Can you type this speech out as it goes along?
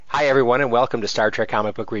Hi, everyone, and welcome to Star Trek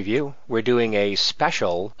Comic Book Review. We're doing a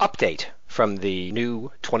special update from the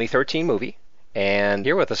new 2013 movie. And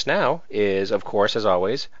here with us now is, of course, as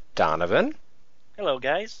always, Donovan. Hello,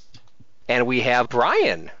 guys. And we have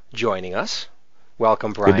Brian joining us.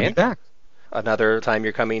 Welcome, Good to Brian. be back. Another time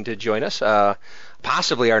you're coming to join us.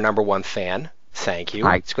 Possibly our number one fan. Thank you.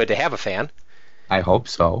 Hi. It's good to have a fan. I hope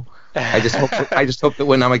so. I just hope that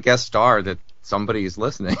when I'm a guest star that somebody is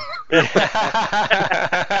listening.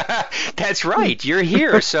 That's right. You're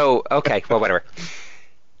here. So, okay. Well, whatever.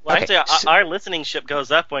 Well, Okay, actually, our listening ship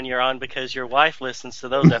goes up when you're on because your wife listens to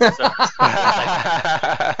those episodes.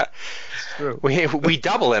 True. We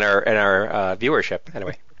double in our viewership.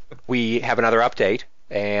 Anyway, we have another update,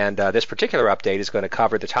 and this particular update is going to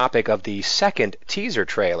cover the topic of the second teaser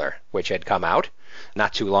trailer, which had come out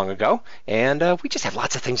not too long ago, and we just have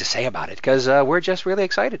lots of things to say about it because we're just really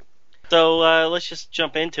excited. So let's just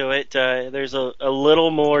jump into it. There's a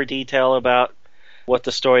little more detail about what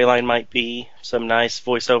the storyline might be. Some nice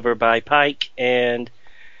voiceover by Pike, and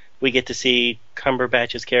we get to see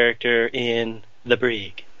Cumberbatch's character in the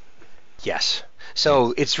brig. Yes.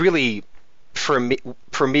 So it's really for me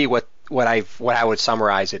what I would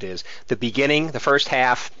summarize it is the beginning, the first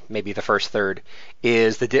half, maybe the first third,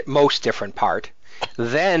 is the most different part.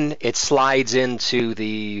 Then it slides into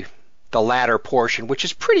the latter portion, which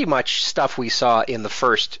is pretty much stuff we saw in the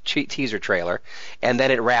first teaser trailer, and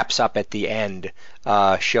then it wraps up at the end,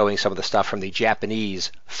 showing some of the stuff from the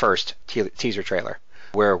Japanese first teaser trailer,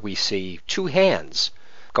 where we see two hands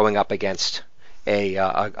going up against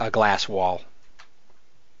a glass wall.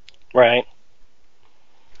 Right.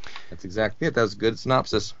 That's exactly it. That was a good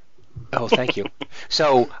synopsis. Oh, thank you.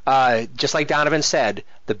 So, just like Donovan said,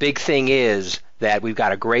 the big thing is that we've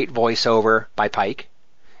got a great voiceover by Pike,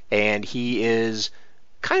 and he is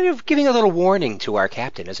kind of giving a little warning to our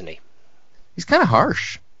captain, isn't he? He's kind of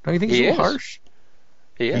harsh. Don't you think he's a little harsh?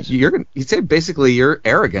 He is. He'd say basically you're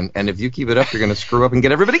arrogant, and if you keep it up, you're going to screw up and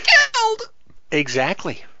get everybody killed.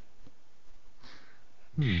 Exactly.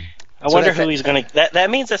 I wonder who he's going to... That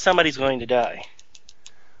means that somebody's going to die.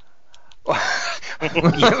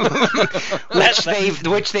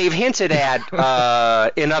 which they've hinted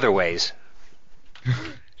at in other ways.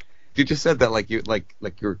 You just said that like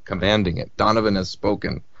you're commanding it. Donovan has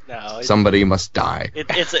spoken. No, somebody must die.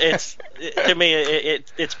 It's to me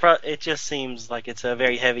it just seems like it's a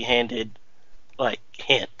very heavy-handed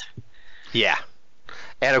hint. Yeah,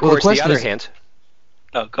 and of course the other hint.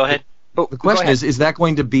 Oh, go ahead. Oh, the question is that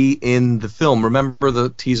going to be in the film? Remember the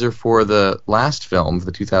teaser for the last film,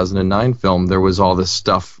 the 2009 film? There was all this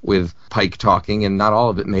stuff with Pike talking, and not all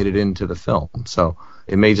of it made it into the film. So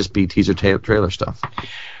it may just be teaser trailer stuff.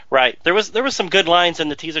 Right. There was some good lines in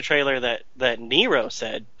the teaser trailer that Nero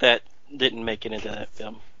said that didn't make it into that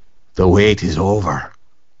film. The wait is over.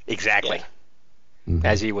 Exactly. Yeah. Mm-hmm.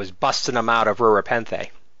 As he was busting them out of Rura Penthe.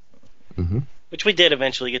 Mm-hmm. Which we did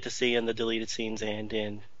eventually get to see in the deleted scenes and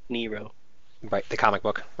in Nero. Right, the comic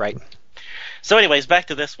book, right. So anyways, back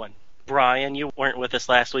to this one. Brian, you weren't with us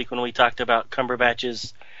last week when we talked about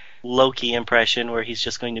Cumberbatch's Loki impression, where he's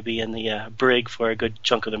just going to be in the brig for a good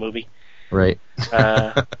chunk of the movie. Right.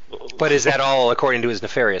 But is that all according to his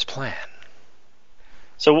nefarious plan?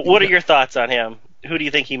 So what are your thoughts on him? Who do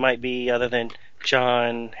you think he might be other than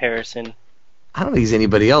John Harrison? I don't think he's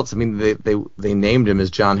anybody else. I mean, they named him as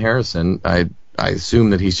John Harrison. I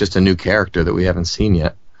assume that he's just a new character that we haven't seen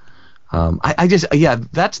yet.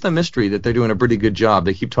 That's the mystery, that they're doing a pretty good job.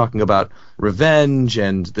 They keep talking about revenge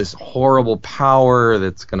and this horrible power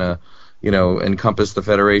that's going to, encompass the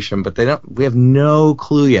Federation, but we have no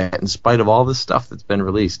clue yet, in spite of all the stuff that's been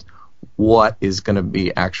released, what is going to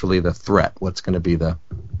be actually the threat, what's going to be the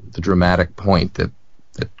dramatic point that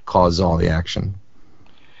causes all the action.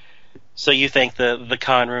 So you think the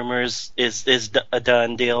con rumors is a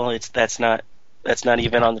done deal? That's not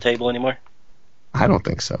even on the table anymore? I don't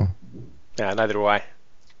think so. Yeah, neither do I.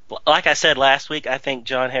 Like I said last week, I think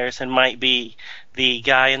John Harrison might be the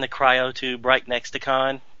guy in the cryo tube right next to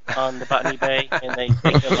Khan on the Botany Bay, and they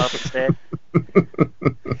pick him up instead.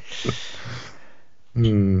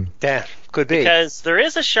 Yeah, could be. Because there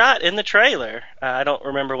is a shot in the trailer. I don't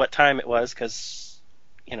remember what time it was because,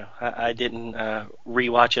 I didn't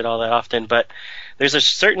rewatch it all that often. But there's a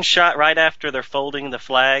certain shot right after they're folding the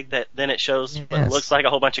flag that then it shows what looks like a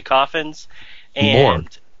whole bunch of coffins. And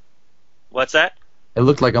morgue. What's that? It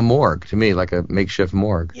looked like a morgue to me, like a makeshift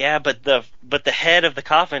morgue. Yeah, but the head of the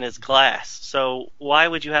coffin is glass. So why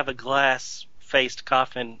would you have a glass-faced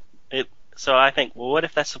coffin? So I think, well, what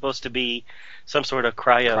if that's supposed to be some sort of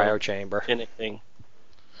cryo chamber thing?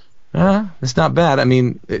 It's not bad. I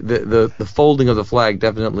mean, the folding of the flag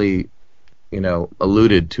definitely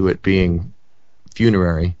alluded to it being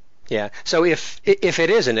funerary. Yeah. So if it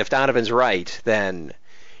isn't, if Donovan's right, then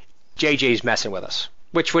JJ's messing with us,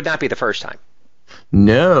 which would not be the first time.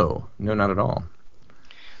 No, not at all.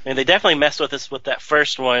 And they definitely messed with us with that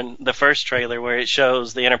first one, the first trailer, where it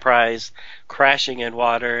shows the Enterprise crashing in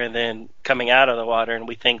water and then coming out of the water, and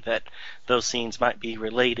we think that those scenes might be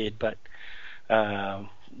related, but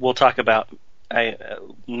we'll talk about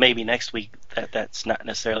maybe next week that's not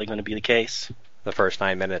necessarily going to be the case. The first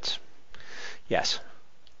 9 minutes. Yes.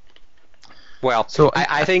 Well, so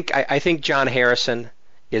I think John Harrison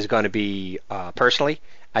is going to be, personally,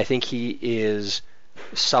 I think he is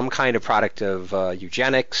some kind of product of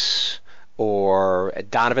eugenics, or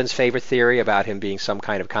Donovan's favorite theory about him being some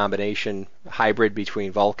kind of combination hybrid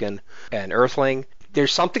between Vulcan and Earthling.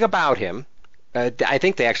 There's something about him. I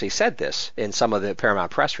think they actually said this in some of the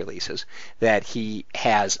Paramount press releases, that he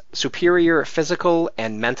has superior physical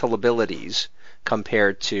and mental abilities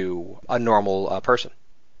compared to a normal person.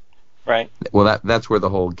 Right. Well, that's where the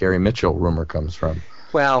whole Gary Mitchell rumor comes from.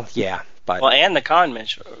 Well, yeah. But and the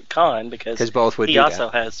Khan, because both would he do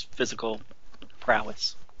also that. has physical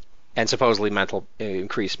prowess. And supposedly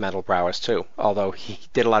increased mental prowess, too. Although he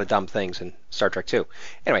did a lot of dumb things in Star Trek 2.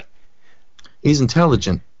 Anyway. He's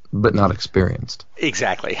intelligent, but not experienced.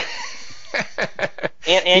 Exactly.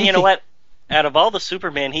 and you know what? Out of all the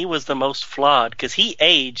Superman, he was the most flawed, because he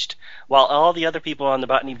aged while all the other people on the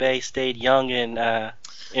Botany Bay stayed young in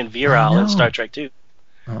Viral in Star Trek 2.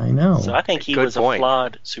 I know. So I think he Good was point. a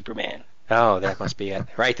flawed Superman. Oh, that must be it.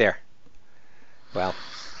 Right there. Well,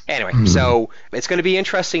 anyway, so it's going to be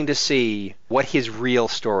interesting to see what his real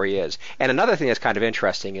story is. And another thing that's kind of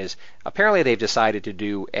interesting is apparently they've decided to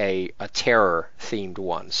do a terror-themed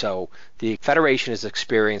one. So the Federation is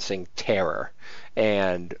experiencing terror.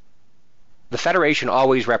 And the Federation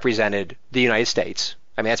always represented the United States.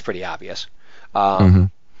 I mean, that's pretty obvious. The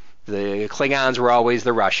Klingons were always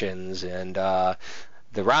the Russians, and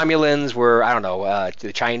the Romulans were, I don't know,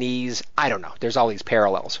 the Chinese. I don't know. There's all these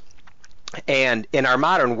parallels. And in our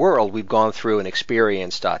modern world, we've gone through and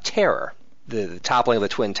experienced terror. The toppling of the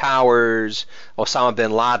Twin Towers, Osama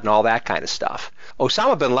bin Laden, all that kind of stuff.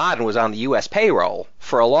 Osama bin Laden was on the U.S. payroll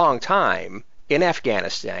for a long time in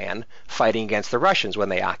Afghanistan fighting against the Russians when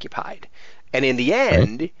they occupied. And in the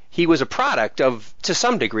end, he was a product of, to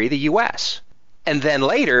some degree, the U.S. And then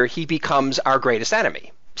later, he becomes our greatest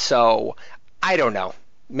enemy. So, I don't know.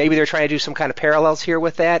 Maybe they're trying to do some kind of parallels here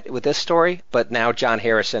with this story, but now John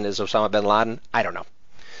Harrison is Osama bin Laden. I don't know.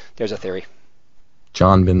 There's a theory.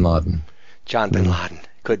 John bin Laden. John bin Laden.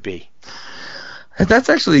 Could be. That's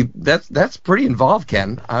actually, that's pretty involved,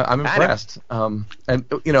 Ken. I'm impressed. And,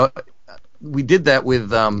 we did that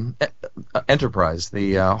with Enterprise.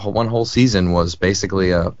 The one whole season was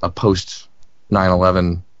basically a post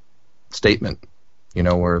 9/11 statement,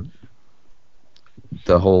 where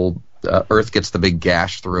the whole Earth gets the big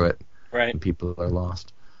gash through it, right? And people are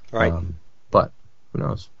lost, right? But who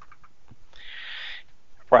knows?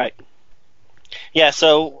 Right. Yeah.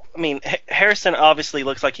 So I mean, Harrison obviously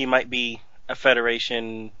looks like he might be a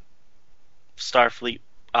Federation Starfleet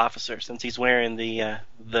officer since he's wearing the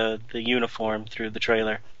uniform through the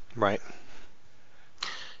trailer. Right.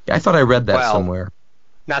 Yeah, I thought I read that somewhere.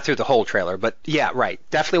 Not through the whole trailer, but yeah, right.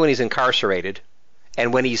 Definitely when he's incarcerated,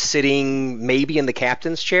 and when he's sitting maybe in the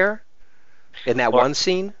captain's chair. In that one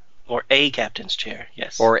scene? Or a captain's chair,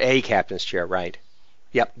 yes. Or a captain's chair, right.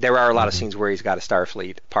 Yep, there are a lot of scenes where he's got a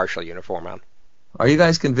Starfleet partial uniform on. Are you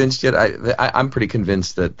guys convinced yet? I'm pretty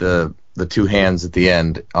convinced that the two hands at the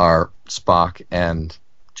end are Spock and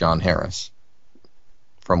John Harris.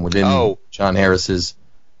 From within John Harris's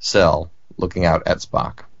cell, looking out at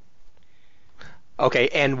Spock. Okay,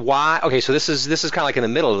 and why? Okay, so this is kind of like in the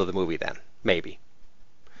middle of the movie then, maybe.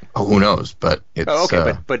 Oh, who knows? But it's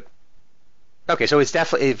but okay, so it's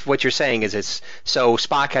definitely what you're saying is so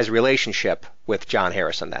Spock has a relationship with John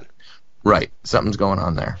Harrison then. Right, something's going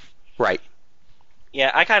on there. Right.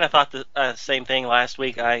 Yeah, I kind of thought the same thing last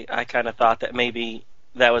week. I kind of thought that maybe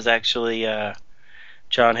that was actually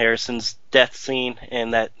John Harrison's death scene,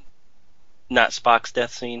 and that not Spock's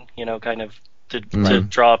death scene. Kind of to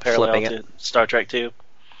draw a parallel to Star Trek 2.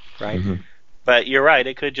 Right. Mm-hmm. But you're right;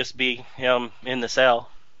 it could just be him in the cell.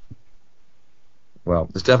 Well,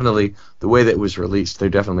 it's definitely the way that it was released. They're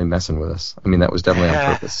definitely messing with us. I mean, that was definitely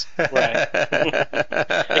on purpose. Right.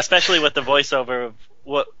 Especially with the voiceover of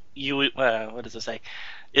what does it say?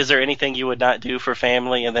 Is there anything you would not do for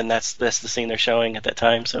family? And then that's the scene they're showing at that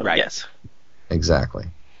time. So yes, exactly.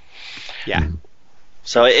 Yeah.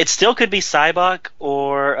 So it still could be Sybok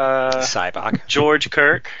or George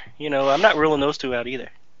Kirk. I'm not ruling those two out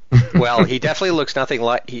either. Well, he definitely looks nothing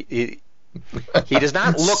like He does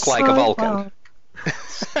not look like a Vulcan.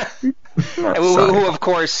 who of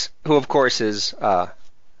course is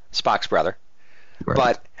Spock's brother,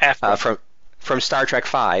 Right. but from Star Trek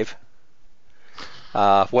V,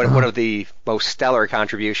 one of the most stellar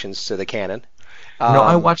contributions to the canon.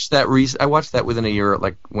 I watched that. I watched that within a year,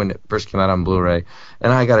 like when it first came out on Blu-ray,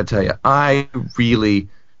 and I got to tell you, I really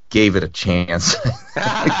gave it a chance.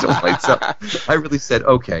 I told myself, I really said,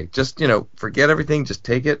 okay, just forget everything, just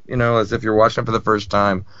take it, as if you're watching it for the first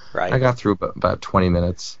time. Right. I got through about 20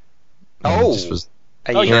 minutes. Oh, it just was,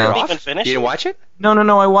 you didn't even finish? You didn't watch it?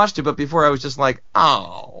 No, I watched it, but before I was just like,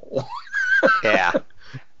 oh. Yeah. It's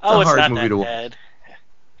hard not movie that to bad.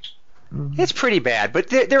 It's pretty bad, but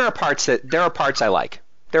there are parts I like.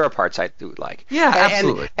 There are parts I do like. Yeah,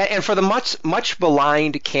 absolutely. And for the much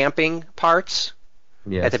maligned camping parts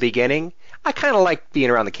at the beginning, I kind of like being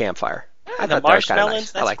around the campfire. I The thought that was kinda marshmallows,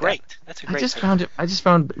 nice. that's I like great. That. That's a great I just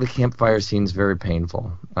found the campfire scenes very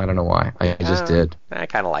painful. I don't know why. I just did. I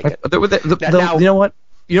kind of like it. You know what?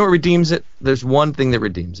 You know what redeems it? There's one thing that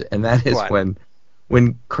redeems it, and that is What?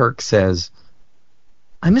 when Kirk says,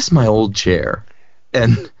 "I miss my old chair,"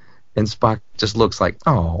 and Spock just looks like,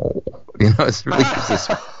 "Oh," it's really just.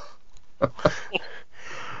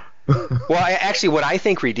 Well, actually, what I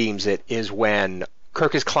think redeems it is when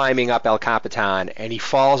Kirk is climbing up El Capitan and he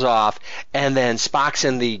falls off, and then Spock's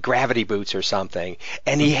in the gravity boots or something,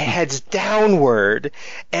 and he heads downward,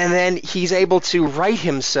 and then he's able to right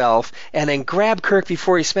himself and then grab Kirk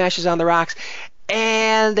before he smashes on the rocks,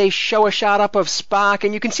 and they show a shot up of Spock,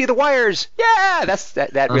 and you can see the wires. Yeah,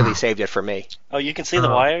 that really saved it for me. Oh, you can see the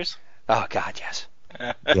wires? Oh God, yes.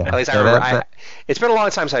 Yeah. At least I remember. It's been a long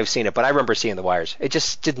time since I've seen it, but I remember seeing the wires. It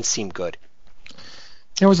just didn't seem good.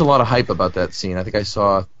 There was a lot of hype about that scene. I think I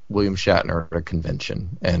saw William Shatner at a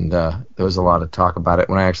convention, and there was a lot of talk about it.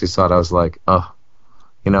 When I actually saw it, I was like, oh,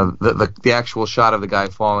 the actual shot of the guy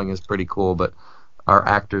falling is pretty cool, but our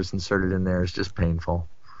actors inserted in there is just painful.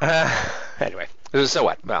 Anyway, so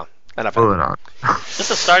what? Well, enough. Moving on. Is this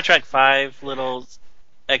a Star Trek V little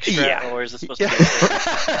extra, or is it supposed to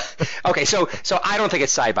be? Okay, so I don't think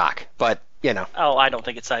it's Cybok, but Oh, I don't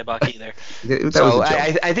think it's Cybok either. That was So a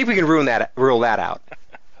joke. I think we can rule that out.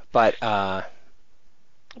 But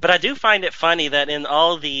But I do find it funny that in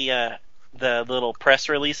all the little press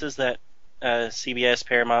releases that CBS,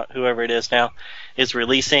 Paramount, whoever it is now, is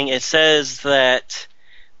releasing, it says that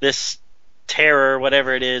this terror,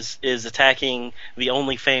 whatever it is attacking the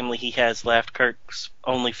only family he has left, Kirk's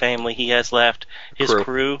only family he has left, his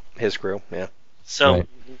crew. His crew, yeah. So Right.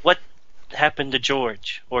 what happened to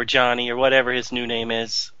George or Johnny or whatever his new name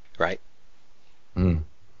is? Right. Mm.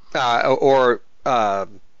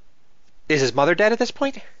 Is his mother dead at this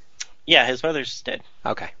point? Yeah, his mother's dead.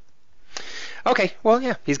 Okay. Okay, well,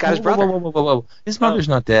 yeah, he's got his brother. Whoa. His mother's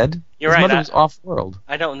not dead. You're his right, mother was off-world.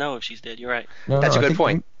 I don't know if she's dead. You're right. No, That's a I good think-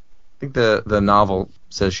 point. I think the novel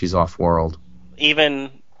says she's off-world. Even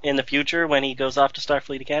in the future when he goes off to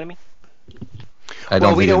Starfleet Academy? I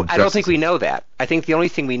don't think we know that. I think the only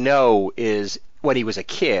thing we know is when he was a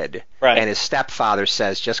kid, Right. and his stepfather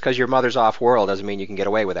says, just because your mother's off-world doesn't mean you can get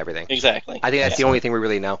away with everything. Exactly. I think that's the only thing we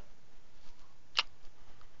really know.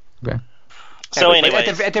 Okay. So But anyway,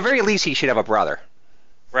 at the very least, he should have a brother.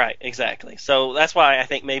 right, exactly. So that's why I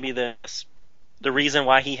think maybe the reason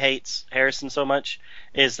why he hates Harrison so much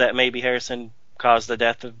is that maybe Harrison caused the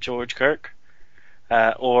death of George Kirk.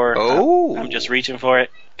 Or I'm just reaching for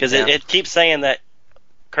it because it keeps saying that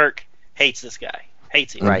Kirk hates this guy,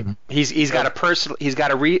 hates him. Right. He's got a personal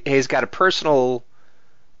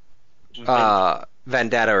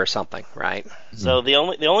vendetta or something, right? So the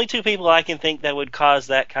only two people I can think that would cause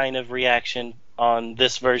that kind of reaction on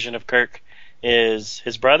this version of Kirk is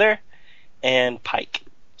his brother and Pike.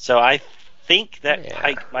 So I think that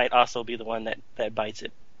Pike might also be the one that bites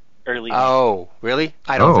it early. Oh, really?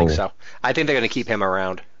 I don't think so. I think they're going to keep him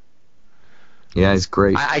around. Yeah, he's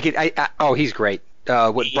great. He's great.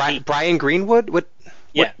 Brian Greenwood?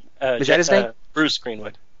 Yeah. Is that his name? Bruce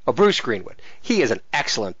Greenwood. Oh, Bruce Greenwood. He is an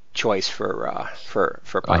excellent choice for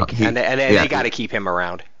Pike, and they got to keep him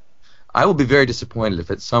around. I will be very disappointed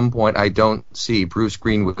if at some point I don't see Bruce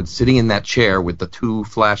Greenwood sitting in that chair with the two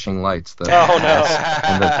flashing lights. Oh no!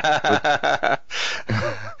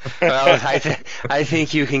 Well, I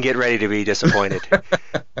think you can get ready to be disappointed.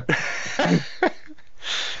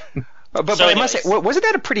 But I must say, wasn't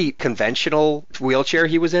that a pretty conventional wheelchair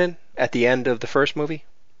he was in at the end of the first movie?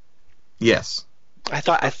 Yes. I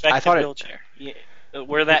thought wheelchair. Yeah,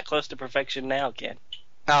 we're that close to perfection now, Ken.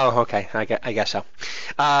 Oh, okay. I guess so.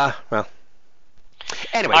 Well.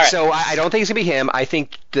 Anyway, right. So I don't think it's going to be him. I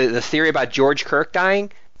think the theory about George Kirk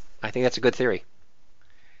dying, I think that's a good theory.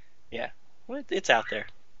 Yeah. It's out there.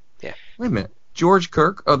 Wait a minute. George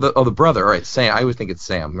Kirk? Oh, the brother. All right, Sam. I always think it's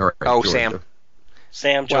Sam. All right, Oh, George. Sam.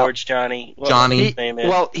 Sam, George, Johnny. Johnny. His name is?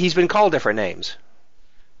 Well, he's been called different names.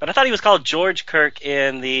 But I thought he was called George Kirk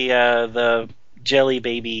in the Jelly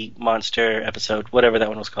Baby Monster episode, whatever that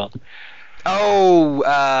one was called. Oh,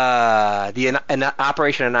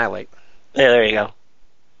 Operation Annihilate. Yeah, there you go.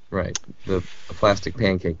 Right. The plastic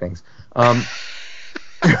pancake things.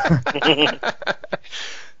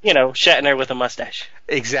 You know, Shatner with a mustache.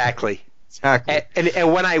 Exactly. Exactly.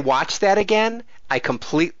 And when I watched that again,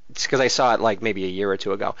 because I saw it like maybe a year or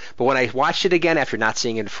two ago, but when I watched it again after not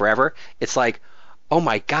seeing it forever, it's like, oh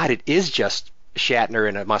my God, it is just Shatner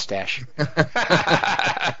in a mustache.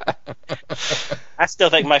 I still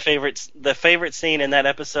think the favorite scene in that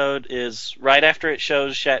episode is right after it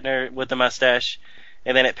shows Shatner with the mustache,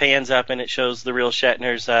 and then it pans up and it shows the real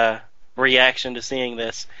Shatner's reaction to seeing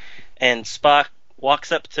this, and Spock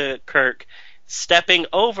walks up to Kirk, stepping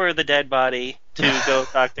over the dead body to go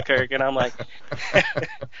talk to Kirk, and I'm like,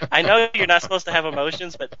 I know you're not supposed to have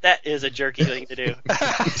emotions, but that is a jerky thing to do.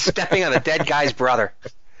 Stepping on the dead guy's brother.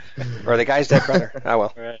 Or the guy's dead brother. Oh,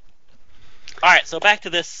 well. Right. All right, so back to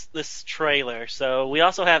this trailer. So we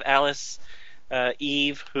also have Alice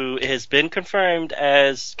Eve, who has been confirmed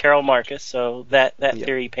as Carol Marcus, so that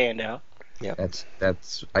theory panned out. Yeah.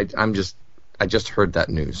 I just heard that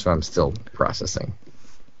news, so I'm still processing.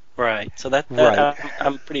 Right. So that Right.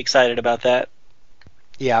 I'm pretty excited about that.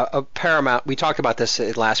 Yeah, Paramount, we talked about this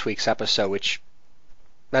in last week's episode, which,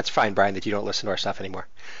 that's fine, Brian, that you don't listen to our stuff anymore.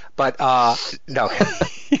 But, no.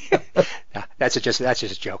 Yeah, that's just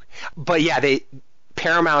a joke. But yeah,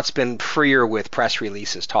 Paramount's been freer with press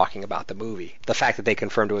releases talking about the movie. The fact that they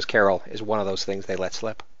confirmed it was Carol is one of those things they let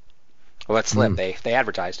slip. They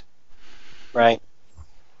advertised. Right.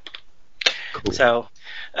 Cool. So,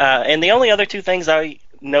 and the only other two things I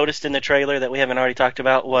noticed in the trailer that we haven't already talked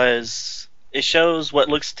about was it shows what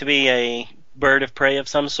looks to be a bird of prey of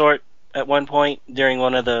some sort at one point during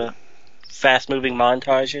one of the fast-moving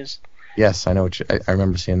montages. Yes, I know. I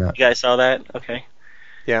remember seeing that. You guys saw that? Okay.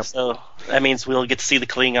 Yeah. So that means we'll get to see the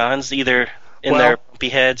Klingons either in their bumpy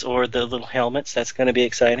heads or the little helmets. That's going to be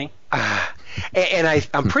exciting. And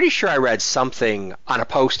I'm pretty sure I read something on a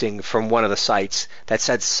posting from one of the sites that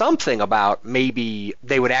said something about maybe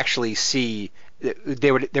they would actually see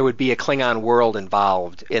there would be a Klingon world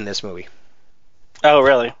involved in this movie. Oh,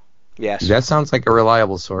 really? Yes. That sounds like a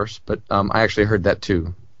reliable source, but I actually heard that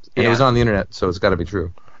too. And it was on the internet, so it's got to be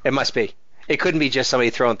true. It must be. It couldn't be just somebody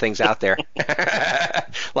throwing things out there.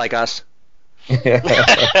 Like us.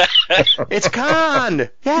 It's Khan!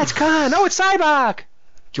 Yeah, it's Khan! Oh, it's Cybok!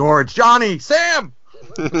 George, Johnny, Sam!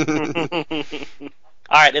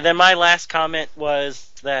 All right, and then my last comment was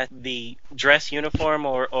that the dress uniform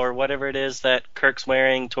or whatever it is that Kirk's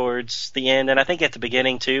wearing towards the end, and I think at the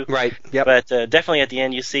beginning too. Right, yep. But definitely at the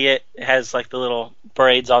end you see it. It has like the little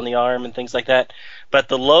braids on the arm and things like that. But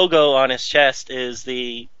the logo on his chest is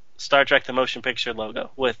the Star Trek The Motion Picture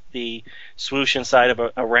logo with the swoosh inside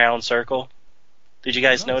of a round circle. Did you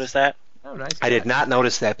guys notice that? Oh, nice. I did not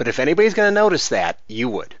notice that, but if anybody's going to notice that, you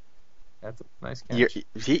would. That's a nice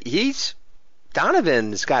catch.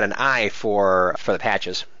 Donovan's got an eye for the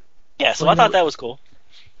patches. Yeah, so I thought that was cool.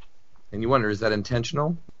 And you wonder, is that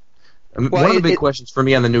intentional? I mean, one of the big questions for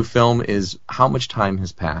me on the new film is how much time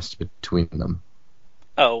has passed between them.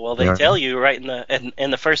 Oh, well, they tell you right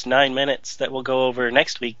in the first 9 minutes that we'll go over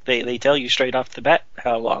next week. They tell you straight off the bat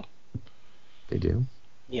how long. They do?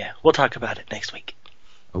 Yeah, we'll talk about it next week.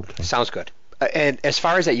 Okay. Sounds good. And as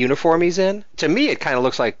far as that uniform he's in, to me it kind of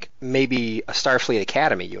looks like maybe a Starfleet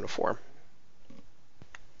Academy uniform.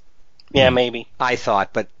 Yeah, maybe. I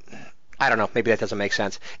thought, but I don't know. Maybe that doesn't make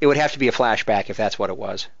sense. It would have to be a flashback if that's what it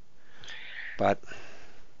was. But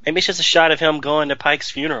maybe it's just a shot of him going to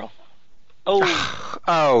Pike's funeral.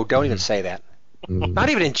 Oh, don't even say that. Not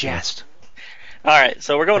even in jest. All right,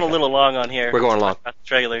 so we're going a little long on here. We're going long. About the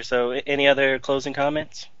trailer. So, any other closing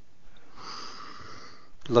comments?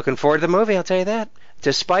 Looking forward to the movie, I'll tell you that.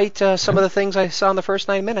 Despite some of the things I saw in the first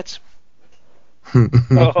 9 minutes.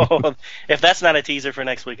 Oh, if that's not a teaser for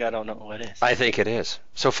next week, I don't know what is. I think it is.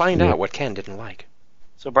 So find out what Ken didn't like.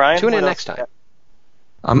 So, Brian, tune in next time.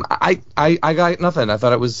 I got nothing. I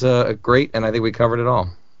thought it was great, and I think we covered it all.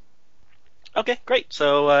 Okay, great.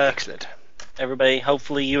 So, excellent. Everybody,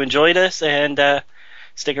 hopefully you enjoyed us, and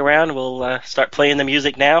stick around. We'll start playing the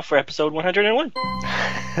music now for episode 101.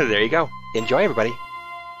 There you go. Enjoy, everybody.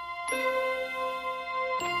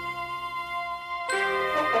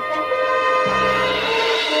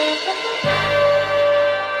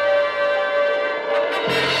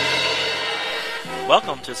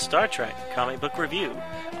 Welcome to Star Trek Comic Book Review.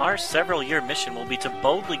 Our several-year mission will be to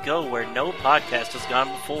boldly go where no podcast has gone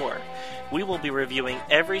before. We will be reviewing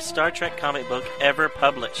every Star Trek comic book ever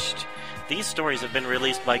published. These stories have been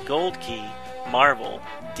released by Gold Key, Marvel,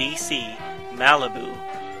 DC, Malibu,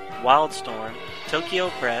 Wildstorm, Tokyo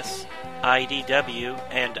Press, IDW,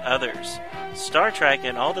 and others. Star Trek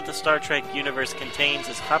and all that the Star Trek universe contains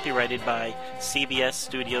is copyrighted by CBS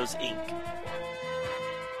Studios, Inc.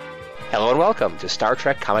 Hello and welcome to Star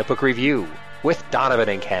Trek Comic Book Review with Donovan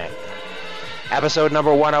and Ken. Episode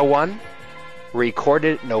number 101,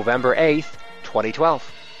 recorded November 8th,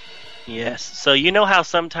 2012. Yes, so you know how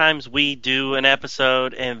sometimes we do an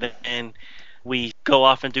episode and then we go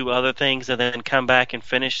off and do other things and then come back and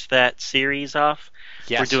finish that series off?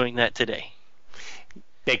 Yes. We're doing that today.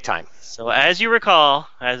 Big time. So as you recall,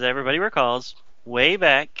 as everybody recalls, way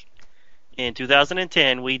back in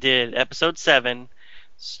 2010, we did episode 7,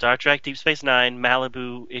 Star Trek Deep Space Nine,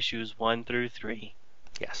 Malibu issues 1 through 3.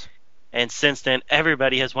 Yes. And since then,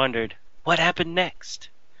 everybody has wondered, what happened next?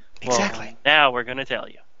 Exactly. Well, now we're going to tell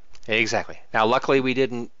you. Exactly. Now, luckily, we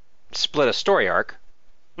didn't split a story arc,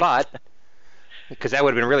 but because that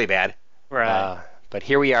would have been really bad. Right. But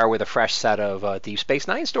here we are with a fresh set of Deep Space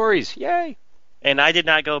Nine stories. Yay! And I did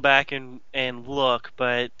not go back and look,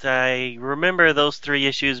 but I remember those 3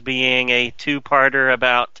 issues being a 2-parter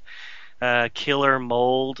about killer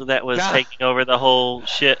mold that was taking over the whole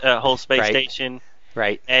whole space station.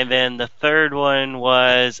 Right. And then the third one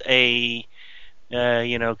was a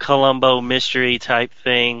Columbo mystery type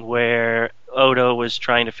thing where Odo was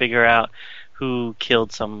trying to figure out who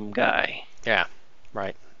killed some guy. Yeah.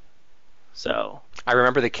 Right. So I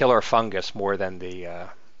remember the killer fungus more than the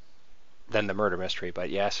murder mystery,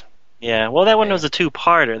 but yes. Yeah, well, that one was a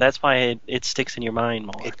 2-parter. That's why it sticks in your mind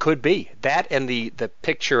more. It could be. That and the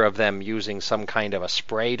picture of them using some kind of a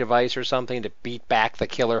spray device or something to beat back the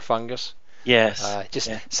killer fungus. Yes.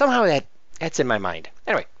 Somehow that's in my mind.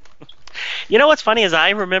 Anyway. You know what's funny is I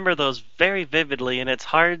remember those very vividly, and it's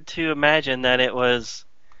hard to imagine that it was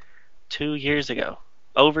 2 years ago.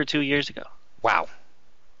 Over 2 years ago. Wow.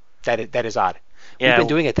 That is odd. Yeah. We've been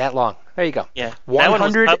doing it that long. There you go. Yeah.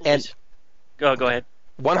 100 and... Go ahead.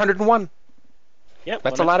 101. Yep.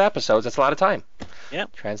 That's a lot of episodes. That's a lot of time.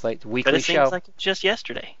 Yep. Translate weekly but it show. Seems like just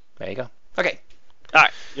yesterday. There you go. Okay. All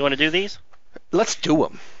right. You want to do these? Let's do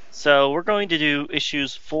them. So we're going to do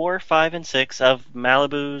issues 4, 5, and 6 of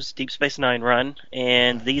Malibu's Deep Space Nine run,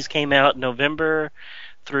 and these came out November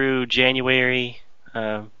through January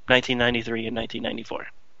 1993 and 1994.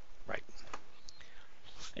 Right.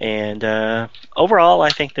 And overall, I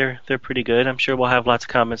think they're pretty good. I'm sure we'll have lots of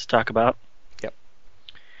comments to talk about. Yep.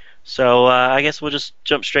 So I guess we'll just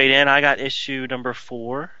jump straight in. I got issue number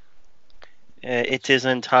 4. It is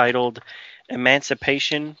entitled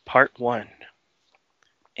Emancipation Part 1.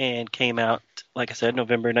 And came out, like I said,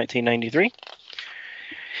 November 1993.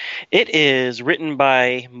 It is written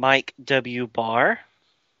by Mike W. Barr.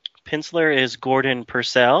 Penciler is Gordon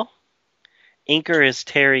Purcell. Inker is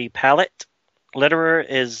Terry Pallett. Letterer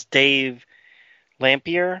is Dave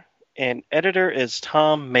Lampier. And editor is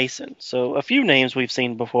Tom Mason. So a few names we've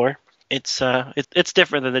seen before. It's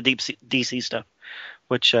different than the DC stuff,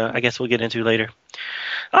 which I guess we'll get into later.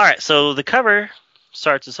 All right, so the cover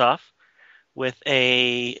starts us off with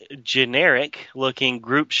a generic-looking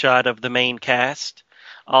group shot of the main cast,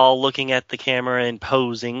 all looking at the camera and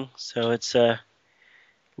posing. So it's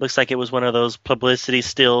looks like it was one of those publicity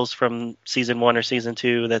stills from season 1 or season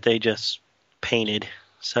 2 that they just painted.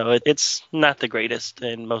 So it's not the greatest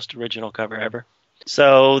and most original cover ever.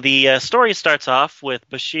 So the story starts off with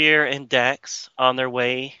Bashir and Dax on their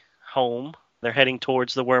way home. They're heading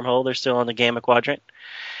towards the wormhole. They're still on the Gamma Quadrant.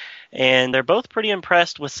 And they're both pretty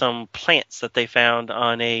impressed with some plants that they found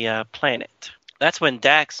on a planet. That's when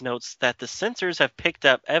Dax notes that the sensors have picked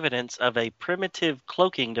up evidence of a primitive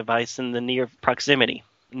cloaking device in the near proximity.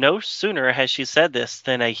 No sooner has she said this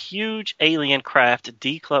than a huge alien craft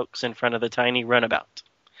decloaks in front of the tiny runabout.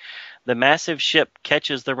 The massive ship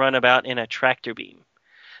catches the runabout in a tractor beam.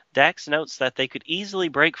 Dax notes that they could easily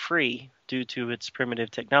break free due to its primitive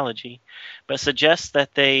technology, but suggests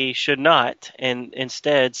that they should not and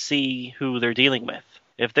instead see who they're dealing with.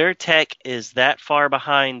 If their tech is that far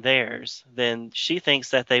behind theirs, then she thinks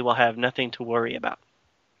that they will have nothing to worry about.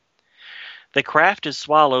 The craft is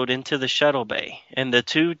swallowed into the shuttle bay, and the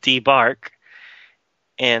two debark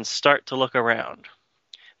and start to look around.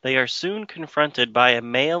 They are soon confronted by a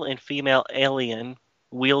male and female alien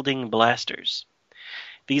wielding blasters.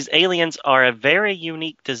 These aliens are a very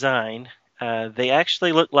unique design. They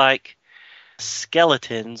actually look like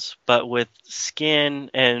skeletons, but with skin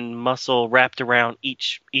and muscle wrapped around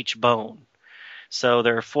each bone. So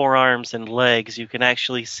their forearms and legs, you can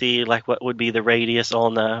actually see like what would be the radius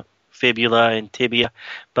on the fibula and tibia,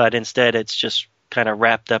 but instead it's just kind of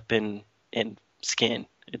wrapped up in skin.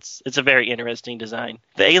 It's a very interesting design.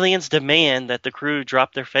 The aliens demand that the crew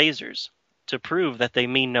drop their phasers to prove that they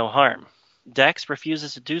mean no harm. Dax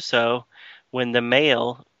refuses to do so when the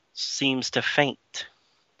male seems to faint.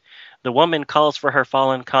 The woman calls for her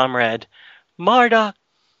fallen comrade, Marduk.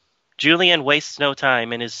 Julian wastes no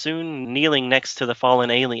time and is soon kneeling next to the fallen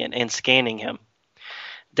alien and scanning him.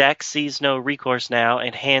 Dax sees no recourse now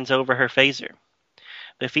and hands over her phaser.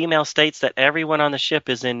 The female states that everyone on the ship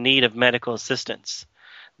is in need of medical assistance.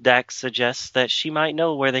 Dax suggests that she might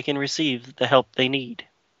know where they can receive the help they need.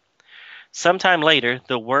 Sometime later,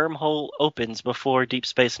 the wormhole opens before Deep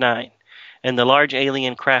Space Nine, and the large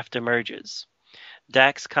alien craft emerges.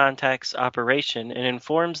 Dax contacts Operation and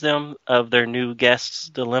informs them of their new guests'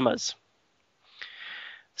 dilemmas.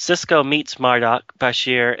 Sisko meets Marduk,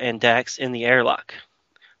 Bashir, and Dax in the airlock.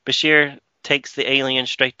 Bashir takes the alien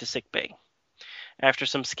straight to sickbay. After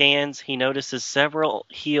some scans, he notices several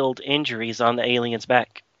healed injuries on the alien's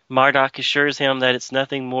back. Marduk assures him that it's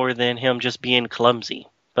nothing more than him just being clumsy,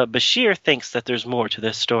 but Bashir thinks that there's more to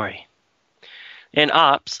this story. In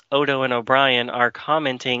Ops, Odo and O'Brien are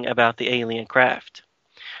commenting about the alien craft.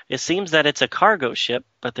 It seems that it's a cargo ship,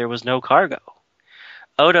 but there was no cargo.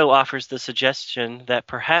 Odo offers the suggestion that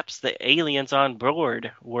perhaps the aliens on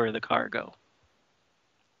board were the cargo.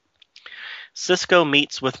 Sisko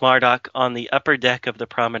meets with Marduk on the upper deck of the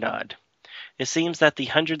Promenade. It seems that the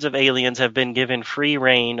hundreds of aliens have been given free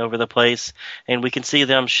reign over the place, and we can see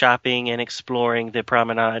them shopping and exploring the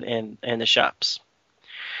Promenade and the shops.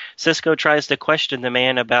 Sisko tries to question the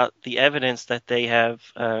man about the evidence that they have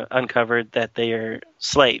uncovered that they are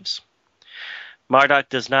slaves. Marduk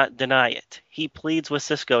does not deny it. He pleads with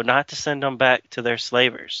Sisko not to send them back to their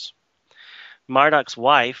slavers. Marduk's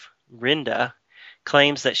wife, Rinda,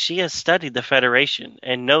 claims that she has studied the Federation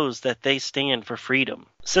and knows that they stand for freedom.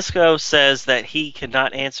 Sisko says that he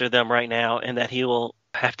cannot answer them right now and that he will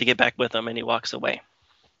have to get back with them, and he walks away.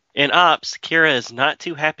 In Ops, Kira is not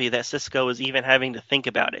too happy that Sisko is even having to think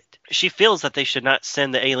about it. She feels that they should not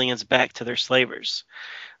send the aliens back to their slavers.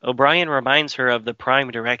 O'Brien reminds her of the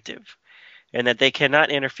Prime Directive, and that they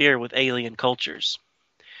cannot interfere with alien cultures.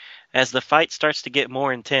 As the fight starts to get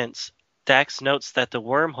more intense, Dax notes that the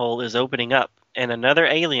wormhole is opening up, and another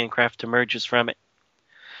alien craft emerges from it.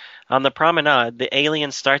 On the Promenade, the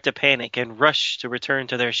aliens start to panic and rush to return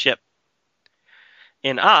to their ship.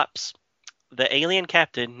 In Ops, the alien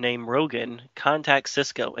captain named Rogan contacts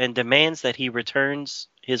Sisko and demands that he returns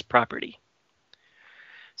his property.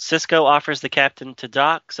 Sisko offers the captain to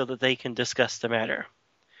dock so that they can discuss the matter.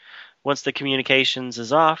 Once the communications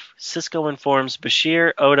is off, Sisko informs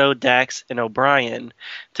Bashir, Odo, Dax, and O'Brien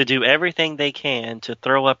to do everything they can to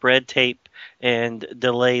throw up red tape and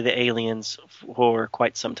delay the aliens for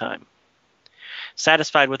quite some time.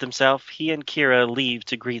 Satisfied with himself, he and Kira leave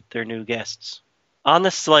to greet their new guests. On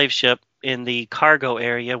the slave ship, in the cargo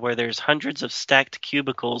area where there's hundreds of stacked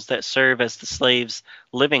cubicles that serve as the slaves'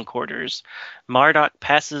 living quarters, Marduk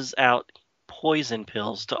passes out poison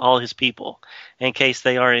pills to all his people, in case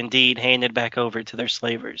they are indeed handed back over to their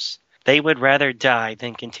slavers. They would rather die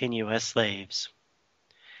than continue as slaves.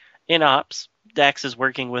 In Ops, Dax is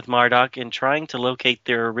working with Marduk in trying to locate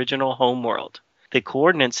their original homeworld. The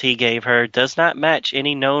coordinates he gave her does not match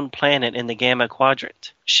any known planet in the Gamma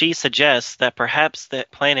Quadrant. She suggests that perhaps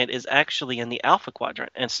that planet is actually in the Alpha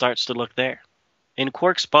Quadrant and starts to look there. In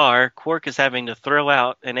Quark's bar, Quark is having to throw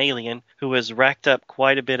out an alien who has racked up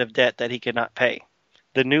quite a bit of debt that he could not pay.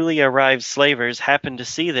 The newly arrived slavers happen to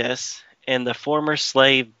see this, and the former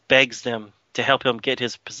slave begs them to help him get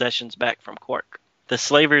his possessions back from Quark. The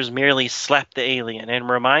slavers merely slap the alien and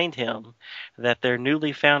remind him that their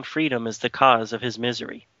newly found freedom is the cause of his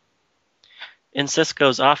misery. In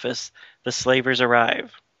Sisko's office, the slavers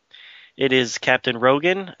arrive. It is Captain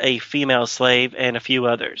Rogan, a female slave, and a few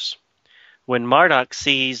others. When Marduk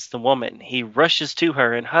sees the woman, he rushes to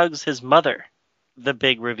her and hugs his mother. The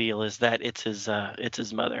big reveal is that it's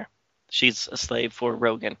his mother. She's a slave for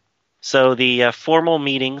Rogan. So the formal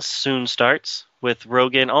meeting soon starts, with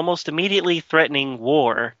Rogan almost immediately threatening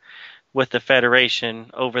war with the Federation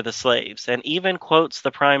over the slaves, and even quotes the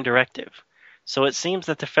Prime Directive. So it seems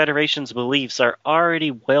that the Federation's beliefs are already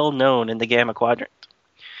well known in the Gamma Quadrant.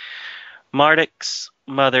 Marduk's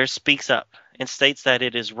mother speaks up and states that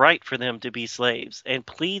it is right for them to be slaves, and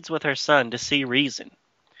pleads with her son to see reason.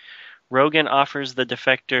 Rogan offers the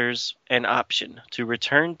defectors an option to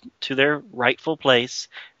return to their rightful place,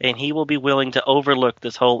 and he will be willing to overlook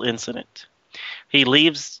this whole incident. He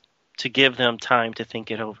leaves to give them time to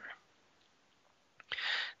think it over.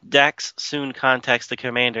 Dax soon contacts the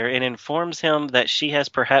commander and informs him that she has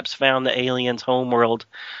perhaps found the alien's homeworld,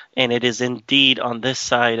 and it is indeed on this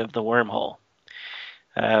side of the wormhole.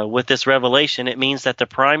 With this revelation, it means that the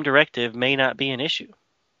Prime Directive may not be an issue.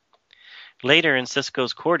 Later in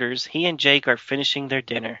Sisko's quarters, he and Jake are finishing their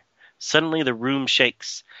dinner. Suddenly the room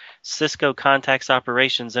shakes. Sisko contacts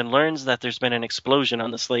operations and learns that there's been an explosion on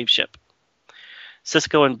the slave ship.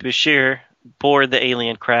 Sisko and Bashir board the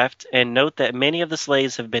alien craft and note that many of the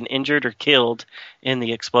slaves have been injured or killed in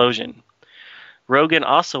the explosion. Rogan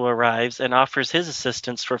also arrives and offers his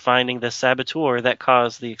assistance for finding the saboteur that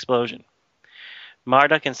caused the explosion.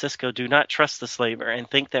 Marduk and Sisko do not trust the slaver and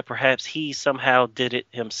think that perhaps he somehow did it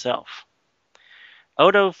himself.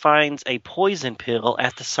 Odo finds a poison pill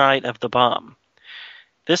at the site of the bomb.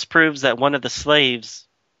 This proves that one of the slaves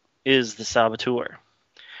is the saboteur.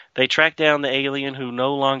 They track down the alien who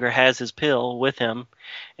no longer has his pill with him,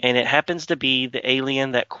 and it happens to be the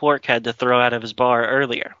alien that Quark had to throw out of his bar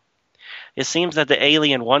earlier. It seems that the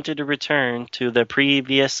alien wanted to return to the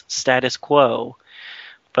previous status quo,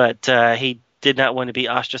 but he did not want to be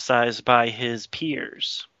ostracized by his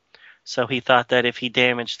peers. So he thought that if he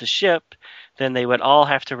damaged the ship, then they would all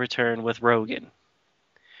have to return with Rogan.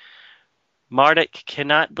 Marduk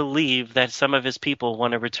cannot believe that some of his people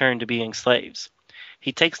want to return to being slaves.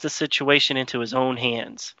 He takes the situation into his own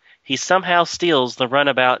hands. He somehow steals the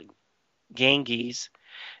runabout Ganges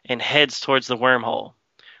and heads towards the wormhole.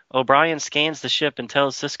 O'Brien scans the ship and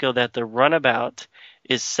tells Sisko that the runabout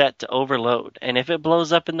is set to overload, and if it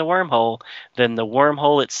blows up in the wormhole, then the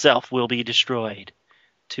wormhole itself will be destroyed.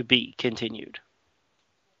 To be continued.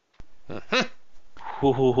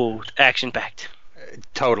 Action-packed.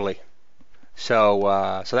 Totally.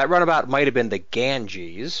 So that runabout might have been the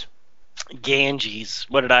Ganges. Ganges.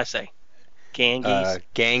 What did I say? Ganges?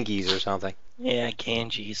 Ganges or something. Yeah,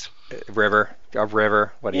 Ganges. River.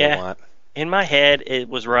 What do you want? In my head, it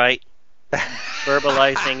was right.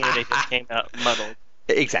 Verbalizing it just came out muddled.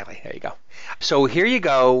 Exactly. There you go. So here you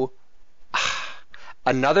go.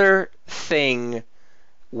 Another thing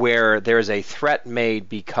where there's a threat made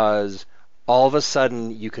because all of a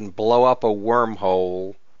sudden you can blow up a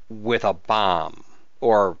wormhole with a bomb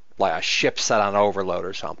or like a ship set on overload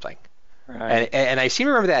or something. Right. And I seem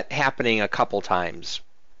to remember that happening a couple times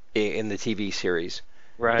in the TV series.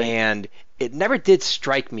 Right. And it never did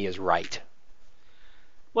strike me as right.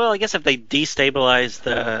 Well, I guess if they destabilize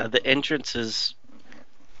the entrances,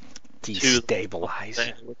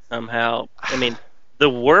 destabilize somehow. I mean, the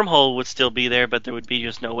wormhole would still be there, but there would be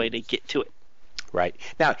just no way to get to it. Right.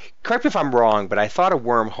 Now, correct me if I'm wrong, but I thought a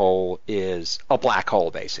wormhole is a black hole,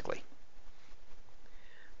 basically.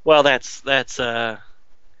 Well, that's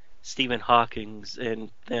Stephen Hawking's and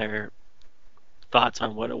their thoughts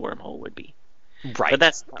on what a wormhole would be. Right. But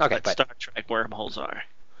that's not what Star Trek wormholes are.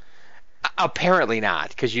 Apparently not,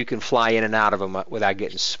 because you can fly in and out of them without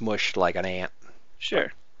getting smushed like an ant.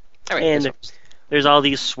 Sure. Right, and there's all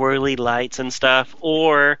these swirly lights and stuff,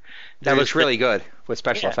 or that looks really good with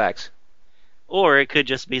special effects. Or it could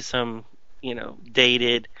just be some,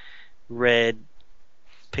 dated, red,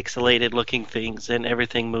 pixelated looking things and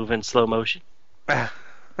everything move in slow motion.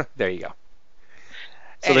 There you go.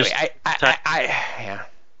 So anyway, yeah.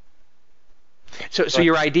 So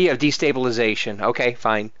your idea of destabilization, okay,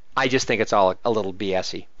 fine. I just think it's all a little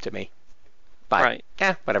BS-y to me. But, right.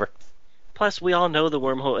 Yeah, whatever. Plus, we all know the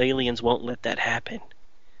wormhole aliens won't let that happen.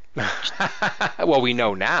 Well, we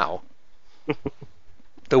know now.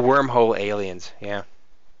 The wormhole aliens, yeah.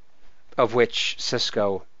 Of which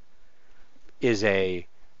Sisko is a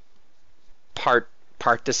part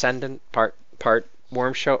descendant, part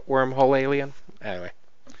wormhole alien. Anyway.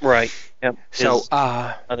 Right. Yep. So,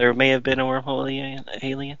 there may have been a wormhole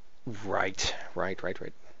alien. Right.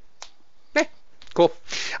 Okay, cool.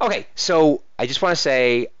 Okay, so I just want to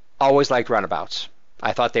say, always liked runabouts.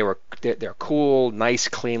 I thought they're cool, nice,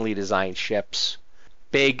 cleanly designed ships.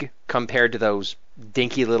 Big compared to those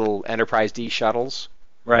dinky little Enterprise D shuttles.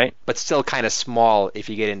 Right. But still kind of small if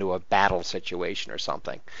you get into a battle situation or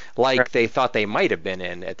something, like they thought they might have been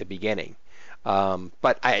in at the beginning.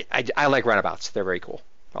 But I like runabouts. They're very cool.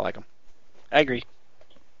 I like them. I agree.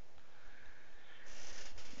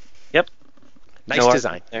 Yep. Nice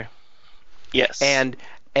design there. Yes. And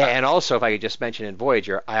also, if I could just mention in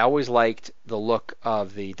Voyager, I always liked the look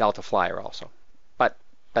of the Delta Flyer also. But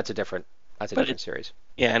that's a different series.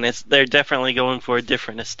 Yeah, and they're definitely going for a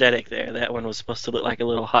different aesthetic there. That one was supposed to look like a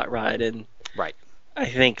little hot ride, and right. I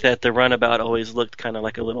think that the runabout always looked kind of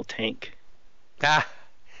like a little tank.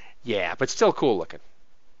 Yeah, but still cool looking.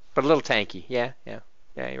 But a little tanky. Yeah,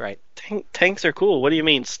 you're right. Tanks are cool. What do you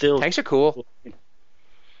mean, still? Tanks are cool.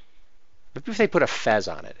 Maybe if they put a fez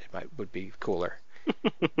on it, would be cooler.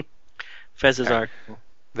 Fezzes are cool.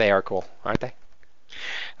 They are cool, aren't they?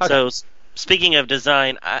 Okay. So, speaking of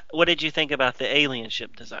design, what did you think about the alien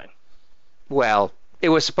ship design? Well, it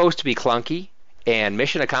was supposed to be clunky, and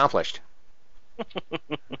mission accomplished.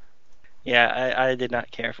 Yeah, I did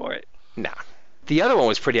not care for it. No. The other one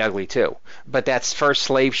was pretty ugly, too. But that first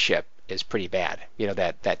slave ship is pretty bad. You know,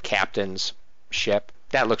 that captain's ship.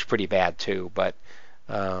 That looks pretty bad, too. But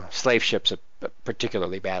slave ships are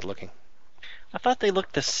particularly bad looking. I thought they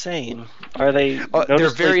looked the same. Are they? They're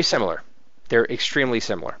very similar. They're extremely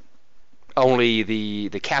similar. Only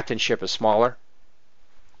the captain ship is smaller.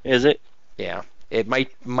 Is it? Yeah. It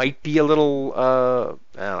might be a little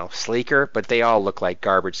I don't know, sleeker, but they all look like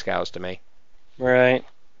garbage scows to me. Right.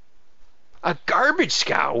 A garbage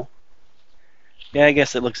scow? Yeah, I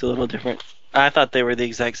guess it looks a little different. I thought they were the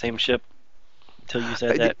exact same ship until you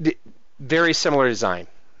said that. Very similar design.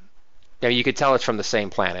 Now you could tell it's from the same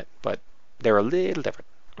planet, but they're a little different.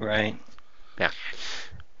 Right. Yeah.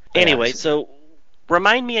 Anyway, so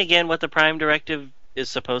remind me again what the Prime Directive is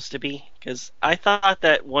supposed to be, because I thought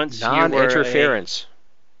that once you were non-interference.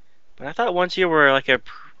 But I thought once you were like a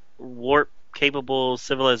warp-capable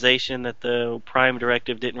civilization, that the Prime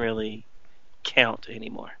Directive didn't really count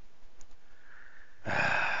anymore.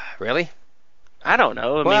 Really? I don't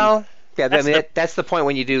know. That's the point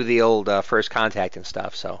when you do the old First Contact and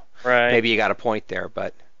stuff. So right. Maybe you got a point there,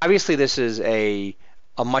 but obviously this is a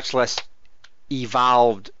much less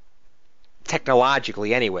evolved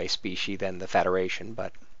technologically anyway species than the Federation,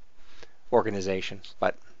 but organization.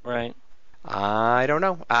 But right. I don't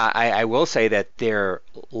know. I will say that their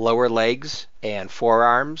lower legs and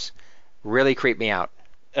forearms really creep me out.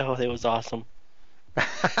 Oh, it was awesome.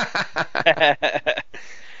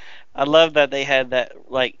 I love that they had that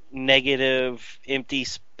like negative empty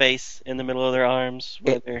space in the middle of their arms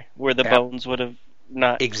where the bones would have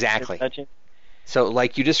not exactly touching. So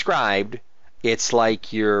like you described, it's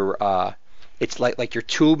like your your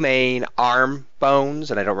two main arm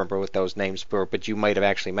bones, and I don't remember what those names were, but you might have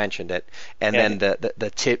actually mentioned it. And then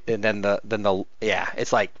the tip, and then the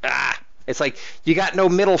it's like it's like you got no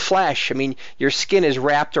middle flesh. I mean, your skin is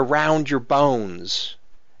wrapped around your bones,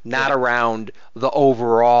 not around the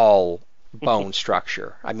overall bone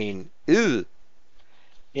structure. I mean, ew.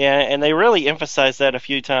 Yeah, and they really emphasized that a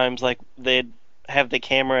few times. Like they'd have the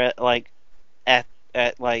camera at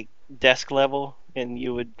desk level, and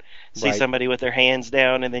you would see somebody with their hands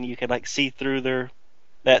down, and then you could like see through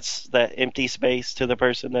that empty space to the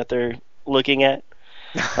person that they're looking at,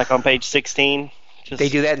 like on page 16. They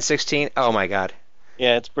do that in 16? Oh my god.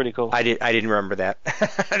 Yeah, it's pretty cool. I didn't remember that.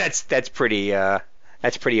 that's pretty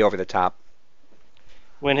over the top.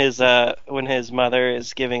 When his mother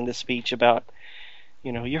is giving the speech about,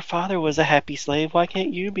 your father was a happy slave, why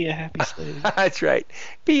can't you be a happy slave? That's right.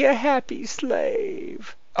 Be a happy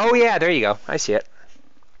slave. Oh yeah, there you go. I see it.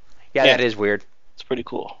 Yeah, that is weird. It's pretty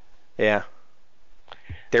cool. Yeah.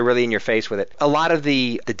 They're really in your face with it. A lot of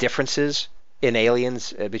the differences in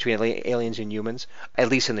aliens, between aliens and humans, at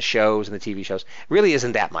least in the shows and the TV shows, really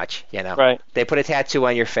isn't that much, Right. They put a tattoo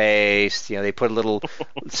on your face, they put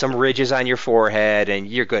some ridges on your forehead, and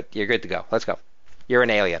you're good. You're good to go. Let's go. You're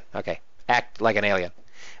an alien. Okay. Act like an alien.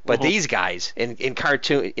 But these guys, in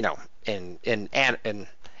cartoon, in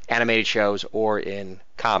animated shows or in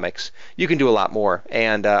comics, you can do a lot more,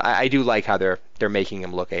 and I do like how they're making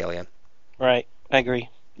them look alien. Right. I agree.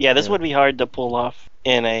 Yeah, this would be hard to pull off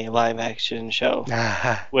in a live-action show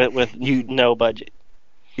with no budget.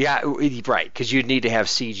 Yeah, right, because you'd need to have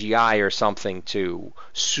CGI or something to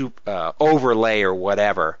overlay or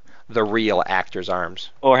whatever the real actors' arms.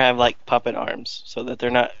 Or have like puppet arms, so that they're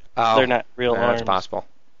not real arms.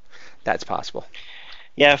 That's possible.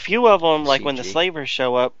 Yeah, a few of them, like CG. when the slavers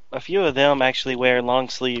show up, a few of them actually wear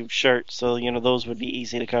long-sleeve shirts, so those would be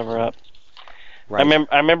easy to cover up. Right.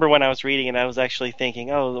 I remember when I was reading it, I was actually thinking,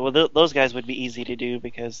 those guys would be easy to do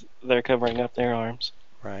because they're covering up their arms.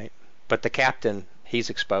 Right. But the captain, he's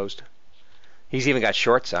exposed. He's even got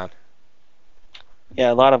shorts on.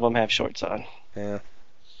 Yeah, a lot of them have shorts on. Yeah.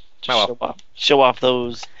 Show off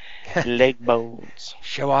those leg bones.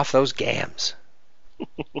 Show off those gams.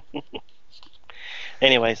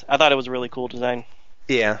 Anyways, I thought it was a really cool design.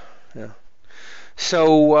 Yeah.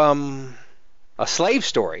 So, a slave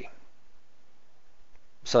story.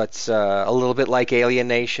 So it's a little bit like Alien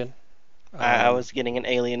Nation. I was getting an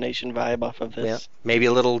Alien Nation vibe off of this. Yeah, maybe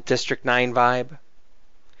a little District 9 vibe.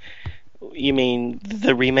 You mean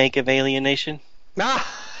the remake of Alien Nation?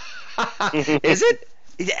 Is it?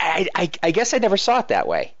 I guess I never saw it that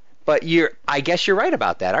way. But I guess you're right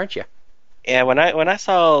about that, aren't you? Yeah, when I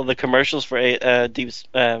saw the commercials for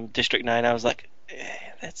District 9, I was like,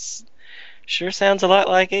 that's sure sounds a lot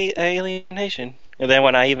like Alien Nation. And then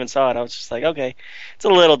when I even saw it, I was just like, okay, it's a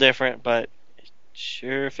little different, but it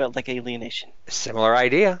sure felt like Alien Nation. Similar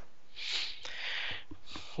idea.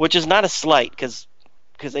 Which is not a slight, because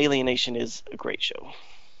Alien Nation is a great show.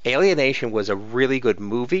 Alien Nation was a really good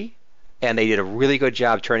movie, and they did a really good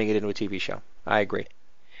job turning it into a TV show. I agree.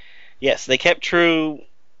 Yes, they kept true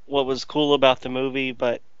what was cool about the movie,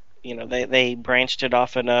 but they branched it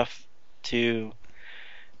off enough to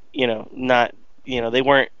not they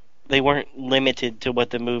weren't limited to what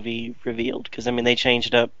the movie revealed, because I mean they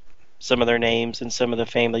changed up some of their names and some of the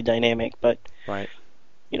family dynamic, but Right.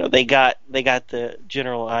 they got the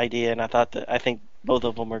general idea, and I think both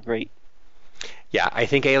of them were great. Yeah, I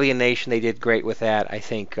think Alien Nation, they did great with that. I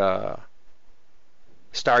think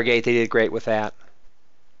Stargate, they did great with that.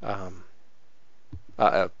 Um,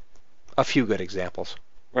 a few good examples.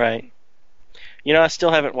 Right. I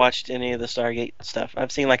still haven't watched any of the Stargate stuff.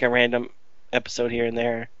 I've seen like a random episode here and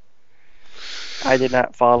there. I did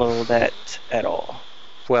not follow that at all.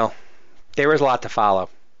 Well, there was a lot to follow.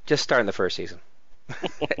 Just starting the first season.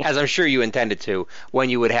 As I'm sure you intended to, when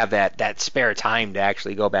you would have that spare time to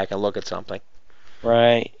actually go back and look at something.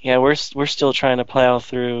 Right. Yeah, we're still trying to plow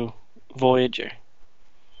through Voyager.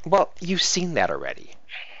 Well, you've seen that already.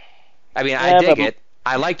 I mean, Yeah, I dig but it.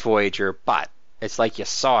 I liked Voyager, but it's like you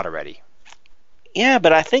saw it already. yeah,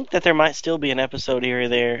 but I think that there might still be an episode here or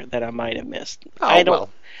there that I might have missed. Oh, I don't well,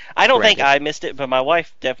 I don't think granted. I missed it, but my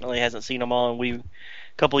wife definitely hasn't seen them all, and a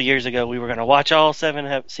couple of years ago we were going to watch all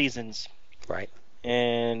seven seasons, Right.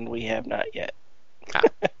 and we have not yet. Ah.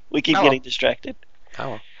 We keep Oh, getting distracted.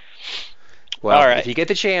 Oh. Well, All right. if you get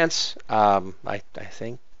the chance, I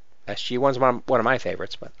think SG-1's one of my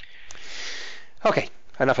favorites, but okay,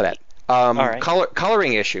 enough of that. All right.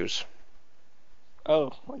 Coloring issues.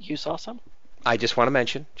 Oh, you saw some? I just want to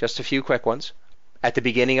mention just a few quick ones. At the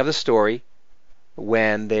beginning of the story,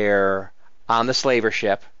 when they're on the slaver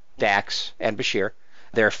ship, Dax and Bashir,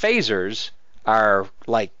 their phasers are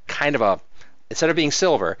like kind of instead of being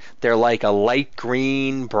silver, they're like a light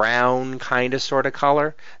green, brown kind of sort of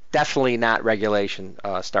color. Definitely not regulation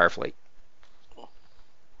Starfleet.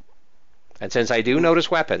 And since I do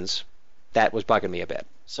notice weapons, that was bugging me a bit.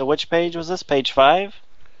 So which page was this? Page 5?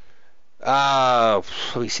 Let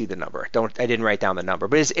me see the number. I didn't write down the number,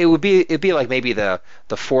 but it'd be like maybe the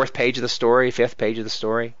fourth page of the story, fifth page of the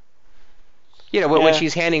story. When Yeah.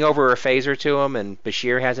 she's handing over her phaser to him and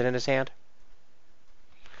Bashir has it in his hand.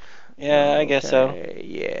 Yeah, I guess so. Okay,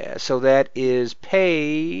 yeah, so that is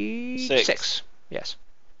page 6. 6. Yes.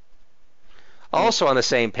 Also on the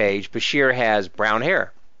same page, Bashir has brown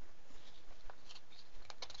hair.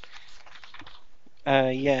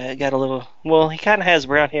 Yeah, it got a little. Well, he kind of has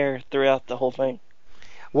brown hair throughout the whole thing.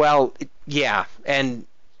 Well, yeah, and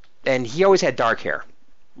he always had dark hair,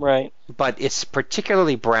 Right. but it's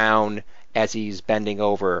particularly brown as he's bending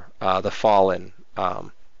over the fallen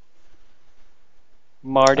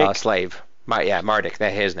Mardik. slave. Mardik,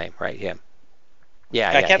 that's his name, right? Him.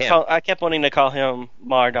 Yeah, him. I kept wanting to call him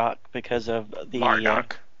Marduk because of the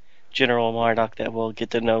Marduk. General Marduk that we'll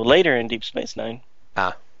get to know later in Deep Space Nine.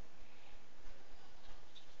 Ah.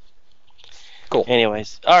 Cool.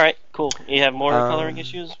 Anyways, all right, cool. You have more coloring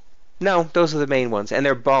issues, No, those are the main ones, and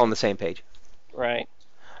they're all on the same page. right?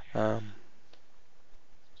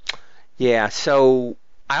 Yeah, so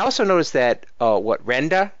I also noticed that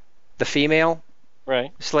Renda, the female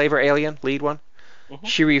Right. slaver alien, lead one, Mhm.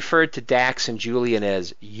 she referred to Dax and Julian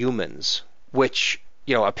as humans, which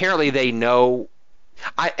apparently they know.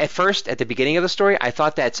 At first, at the beginning of the story, I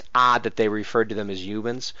thought that's odd that they referred to them as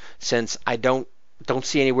humans, since I don't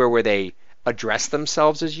see anywhere where they address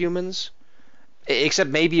themselves as humans, except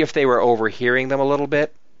maybe if they were overhearing them a little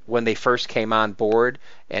bit when they first came on board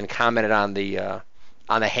and commented on the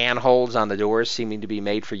handholds on the doors seeming to be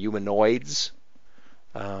made for humanoids.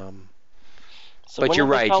 So But when you're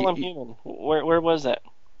did they right. call him human? Where was that?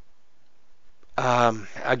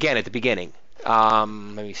 Again, at the beginning. Let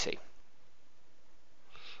me see.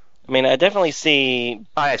 I mean, I definitely see.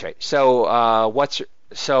 Oh, that's right. So,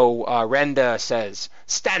 Renda says,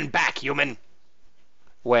 "Stand back, human,"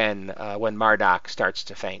 when Marduk starts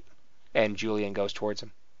to faint, and Julian goes towards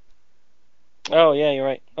him. Oh yeah, you're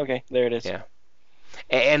right. Okay, there it is. Yeah.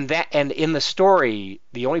 And in the story,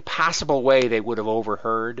 the only possible way they would have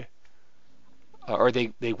overheard, or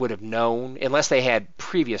they would have known, unless they had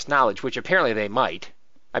previous knowledge, which apparently they might.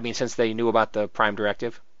 I mean, since they knew about the Prime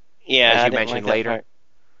Directive, Yeah, as I you didn't mentioned like that later. part.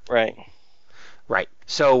 Right. Right.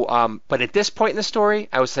 So, but at this point in the story,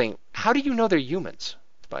 I was saying, how do you know they're humans?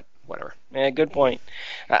 But whatever. Yeah, good point.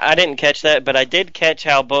 I didn't catch that, but I did catch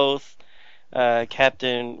how both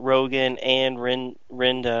Captain Rogan and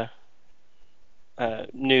Renda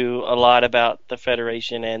knew a lot about the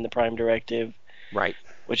Federation and the Prime Directive, Right.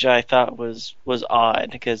 which I thought was odd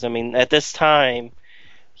because I mean at this time,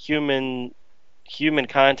 human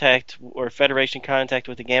contact or Federation contact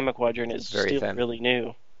with the Gamma Quadrant is Very still thin. really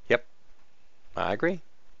new. Yep. I agree.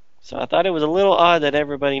 So I thought it was a little odd that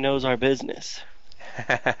everybody knows our business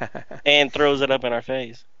and throws it up in our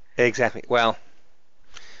face. Exactly. Well,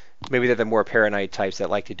 maybe they're the more paranoid types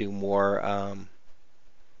that like to do more,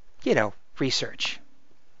 research.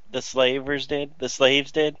 The slaves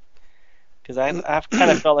did. Because I've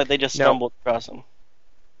kind of felt like they just No. stumbled across them.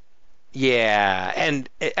 Yeah, and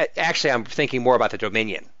actually, I'm thinking more about the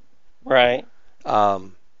Dominion. Right.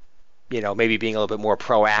 Maybe being a little bit more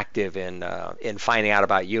proactive in finding out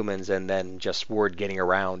about humans, and then just word getting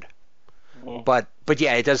around. Mm. But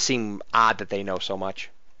yeah, it does seem odd that they know so much.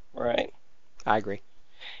 Right. I agree.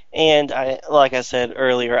 And like I said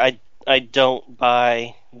earlier, I don't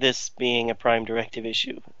buy this being a Prime Directive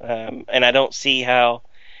issue, and I don't see how,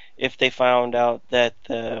 if they found out that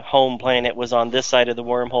the home planet was on this side of the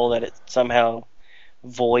wormhole, that it somehow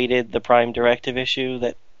voided the Prime Directive issue.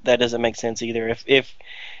 That doesn't make sense either.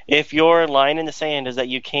 If your line in the sand is that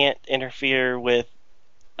you can't interfere with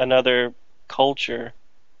another culture,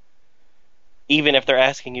 even if they're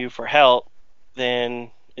asking you for help, then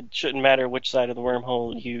it shouldn't matter which side of the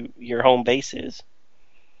wormhole your home base is.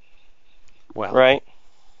 Well, right?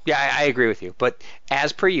 Yeah, I agree with you. But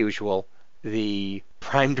as per usual, the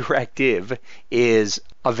Prime Directive is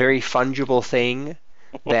a very fungible thing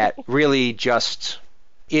that really just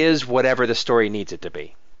is whatever the story needs it to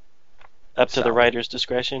be. Up to the writer's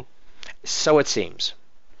discretion. So it seems.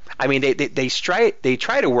 I mean, they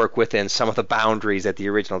try to work within some of the boundaries that the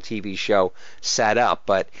original TV show set up,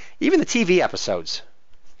 but even the TV episodes,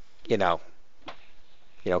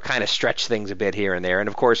 kind of stretch things a bit here and there. And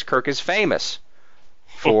of course, Kirk is famous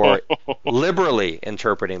for liberally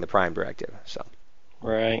interpreting the Prime Directive. So,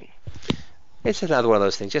 right. It's another one of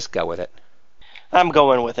those things. Just go with it. I'm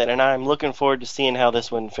going with it, and I'm looking forward to seeing how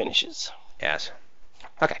this one finishes. Yes.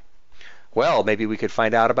 Okay. Well, maybe we could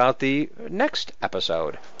find out about the next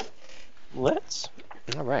episode. Let's.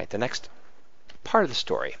 All right, the next part of the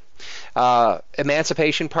story.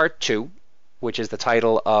 Emancipation Part 2, which is the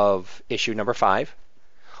title of issue number 5.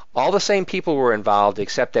 All the same people were involved,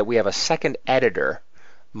 except that we have a second editor,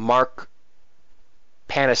 Mark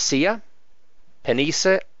Panissa? I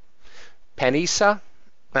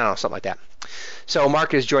don't know, something like that. So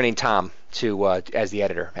Mark is joining Tom as the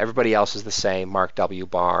editor. Everybody else is the same: Mike W.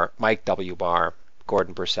 Barr,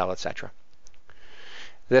 Gordon Purcell, etc.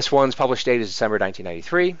 This one's published date is December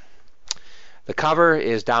 1993. The cover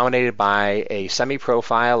is dominated by a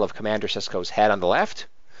semi-profile of Commander Sisko's head on the left.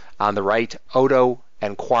 On the right, Odo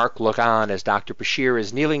and Quark look on as Dr. Bashir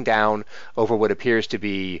is kneeling down over what appears to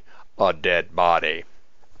be a dead body.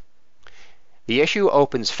 The issue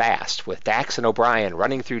opens fast, with Dax and O'Brien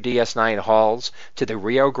running through DS9 halls to the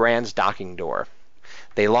Rio Grande's docking door.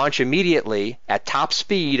 They launch immediately at top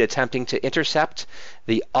speed, attempting to intercept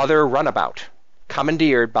the other runabout,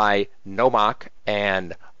 commandeered by Nomak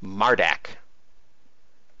and Mardak.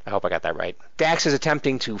 I hope I got that right. Dax is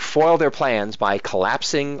attempting to foil their plans by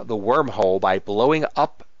collapsing the wormhole by blowing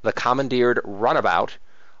up the commandeered runabout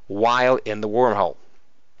while in the wormhole.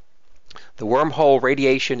 The wormhole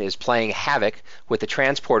radiation is playing havoc with the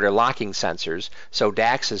transporter locking sensors, so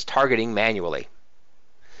Dax is targeting manually.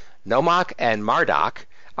 Nomak and Mardak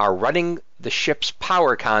are running the ship's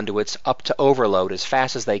power conduits up to overload as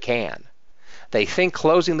fast as they can. They think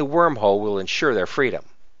closing the wormhole will ensure their freedom.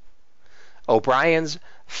 O'Brien's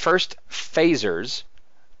first phaser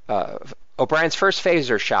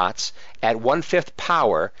shots at 1/5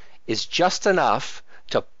 power is just enough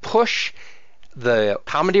to push the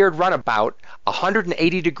commandeered runabout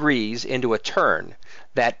 180 degrees into a turn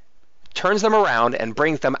that turns them around and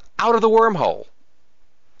brings them out of the wormhole.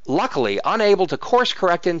 Luckily, unable to course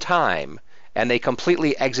correct in time, and they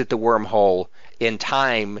completely exit the wormhole in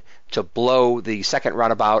time to blow the second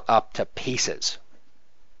runabout up to pieces.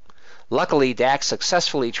 Luckily, Dax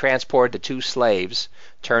successfully transported the 2 slaves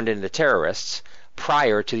turned into terrorists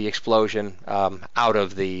prior to the explosion out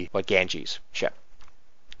of the Ganges ship.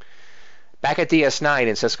 Back at DS9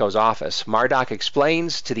 in Sisko's office, Mardak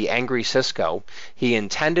explains to the angry Sisko he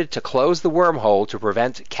intended to close the wormhole to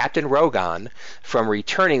prevent Captain Rogan from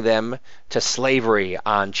returning them to slavery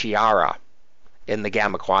on Chiara, in the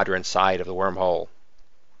Gamma Quadrant side of the wormhole.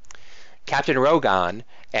 Captain Rogan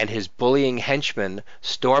and his bullying henchmen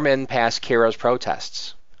storm in past Kira's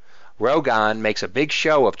protests. Rogan makes a big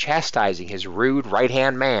show of chastising his rude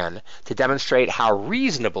right-hand man to demonstrate how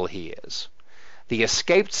reasonable he is. The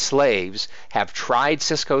escaped slaves have tried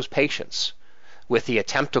Sisko's patience. With the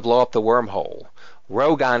attempt to blow up the wormhole,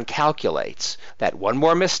 Rogan calculates that one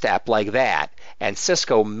more misstep like that, and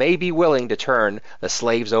Sisko may be willing to turn the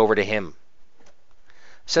slaves over to him.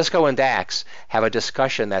 Sisko and Dax have a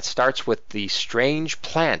discussion that starts with the strange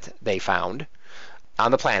plant they found on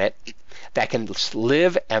the planet that can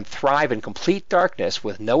live and thrive in complete darkness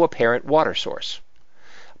with no apparent water source.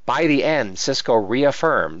 By the end, Sisko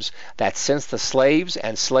reaffirms that since the slaves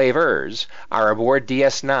and slavers are aboard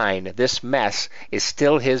DS9, this mess is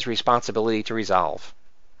still his responsibility to resolve.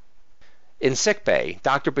 In sickbay,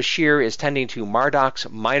 Dr. Bashir is tending to Mardok's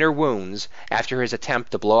minor wounds after his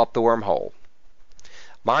attempt to blow up the wormhole.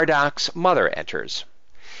 Mardok's mother enters.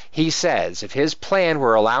 He says if his plan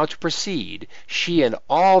were allowed to proceed, she and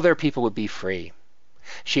all their people would be free.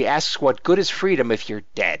 She asks what good is freedom if you're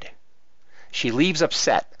dead. She leaves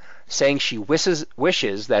upset, saying she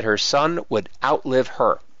wishes that her son would outlive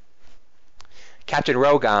her. Captain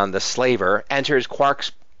Rogan, the slaver, enters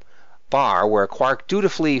Quark's bar where Quark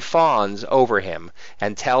dutifully fawns over him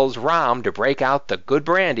and tells Rom to break out the good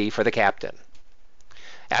brandy for the captain.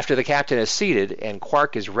 After the captain is seated and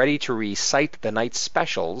Quark is ready to recite the night's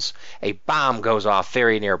specials, a bomb goes off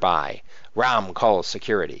very nearby. Rom calls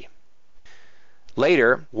security.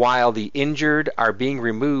 Later, while the injured are being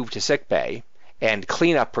removed to sickbay and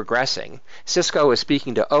cleanup progressing, Sisko is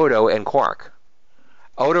speaking to Odo and Quark.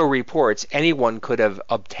 Odo reports anyone could have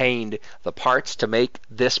obtained the parts to make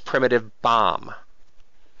this primitive bomb.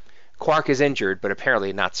 Quark is injured, but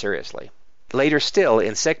apparently not seriously. Later still,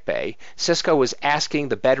 in sickbay, Sisko is asking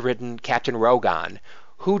the bedridden Captain Rogan,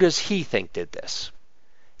 who does he think did this?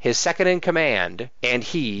 His second-in-command and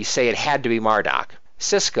he say it had to be Mardok.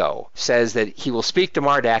 Sisko says that he will speak to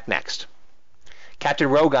Mardok next. Captain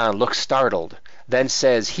Rogan looks startled, then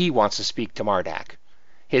says he wants to speak to Mardok.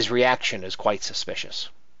 His reaction is quite suspicious.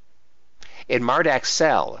 In Mardok's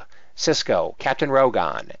cell, Sisko, Captain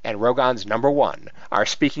Rogan, and Rogan's number one are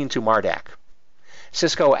speaking to Mardok.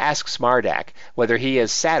 Sisko asks Mardok whether he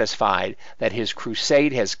is satisfied that his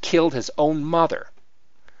crusade has killed his own mother.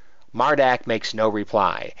 Mardok makes no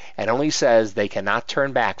reply, and only says they cannot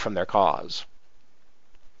turn back from their cause.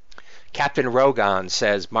 Captain Rogan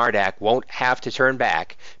says Mardok won't have to turn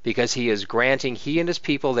back because he is granting he and his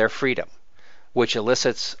people their freedom, which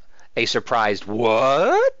elicits a surprised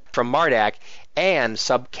 "What?" from Mardok and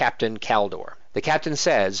Sub-Captain Kaldor. The captain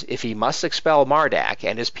says if he must expel Mardok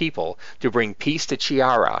and his people to bring peace to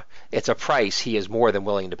Chiara, it's a price he is more than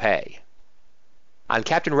willing to pay. On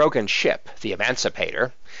Captain Rogan's ship, the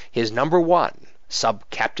Emancipator, his number one,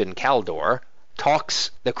 Sub-Captain Kaldor,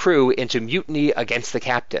 talks the crew into mutiny against the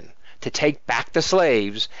captain to take back the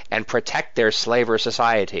slaves and protect their slaver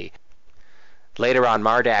society. Later on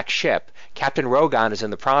Mardok's ship, Captain Rogan is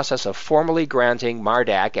in the process of formally granting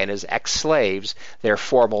Mardok and his ex-slaves their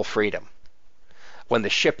formal freedom, when the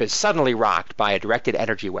ship is suddenly rocked by a directed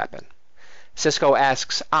energy weapon. Sisko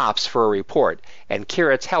asks Ops for a report, and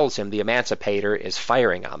Kira tells him the Emancipator is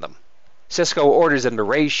firing on them. Sisko orders them to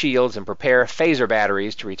raise shields and prepare phaser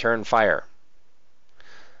batteries to return fire.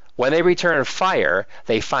 When they return fire,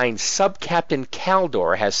 they find Sub-Captain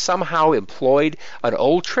Kaldor has somehow employed an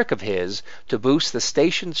old trick of his to boost the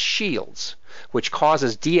station's shields, which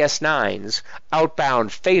causes DS9's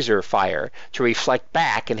outbound phaser fire to reflect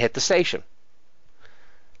back and hit the station.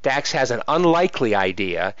 Dax has an unlikely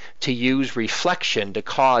idea to use reflection to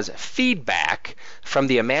cause feedback from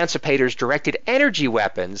the Emancipator's directed energy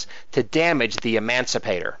weapons to damage the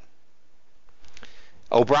Emancipator.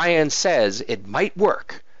 O'Brien says it might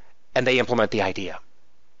work, and they implement the idea.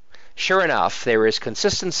 Sure enough, there is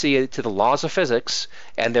consistency to the laws of physics,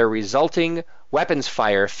 and their resulting weapons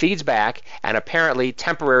fire feeds back and apparently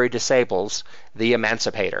temporarily disables the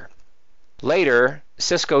Emancipator. Later,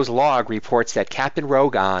 Sisko's log reports that Captain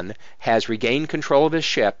Rogan has regained control of his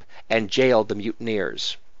ship and jailed the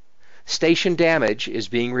mutineers. Station damage is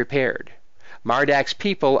being repaired. Mardok's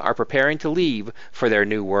people are preparing to leave for their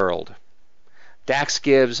new world. Dax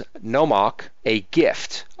gives Nomok a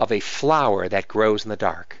gift of a flower that grows in the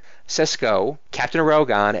dark. Sisko, Captain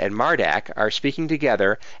Rogan, and Mardok are speaking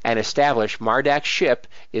together and establish Mardok's ship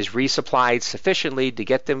is resupplied sufficiently to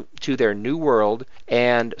get them to their new world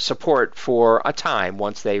and support for a time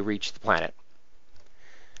once they reach the planet.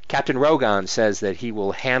 Captain Rogan says that he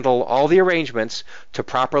will handle all the arrangements to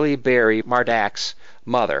properly bury Mardok's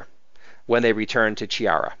mother when they return to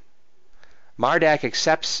Chiara. Mardok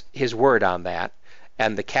accepts his word on that,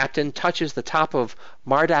 and the captain touches the top of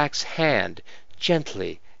Mardok's hand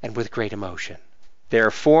gently and with great emotion. Their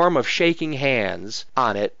form of shaking hands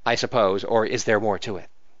on it, I suppose, or is there more to it?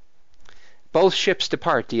 Both ships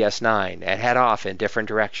depart DS9 and head off in different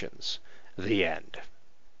directions. The end.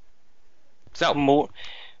 So, More.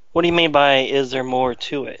 What do you mean by is there more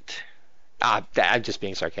to it? I'm just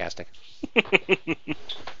being sarcastic.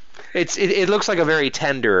 It looks like a very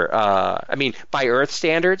tender, by Earth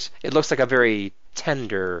standards, it looks like a very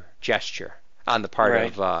tender gesture on the part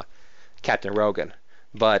Right. of Captain Rogan.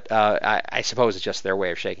 But I suppose it's just their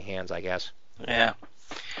way of shaking hands, I guess. Yeah.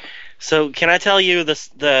 So can I tell you the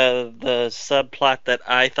subplot that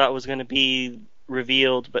I thought was going to be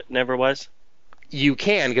revealed but never was? You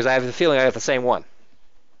can, because I have the feeling I have the same one.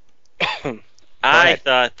 I ahead.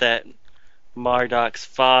 thought that Marduk's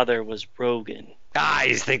father was Rogan.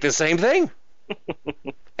 I think the same thing.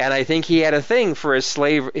 And I think he had a thing for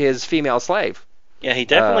his female slave. Yeah, he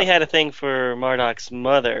definitely had a thing for Marduk's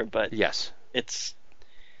mother, but Yes.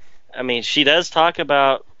 she does talk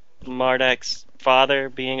about Marduk's father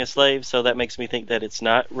being a slave, so that makes me think that it's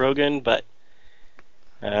not Rogan, but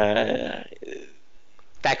That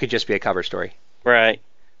could just be a cover story. right.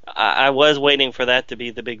 I was waiting for that to be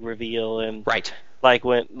the big reveal, and Right. like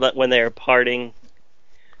when they're parting,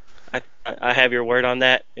 I have your word on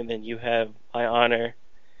that, and then you have my honor.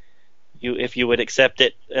 If you would accept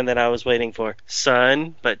it, and then I was waiting for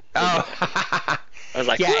son, but Oh. I was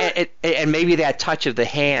like, Yeah, what? and maybe that touch of the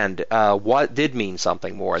hand what did mean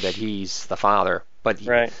something more, that he's the father. But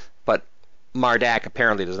Right. but Marduk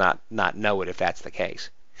apparently does not know it if that's the case.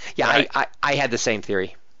 Yeah, Right. I had the same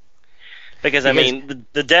theory. Because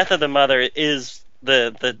the death of the mother is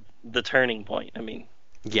the turning point.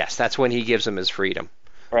 Yes, that's when he gives him his freedom.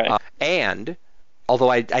 Right. And although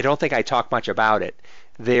I don't think I talk much about it,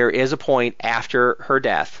 there is a point after her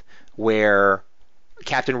death where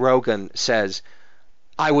Captain Rogan says,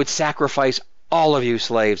 "I would sacrifice all of you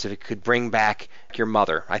slaves if it could bring back your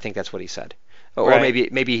mother." I think that's what he said. Or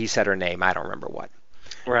Right. maybe he said her name. I don't remember what.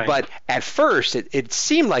 Right. But at first, it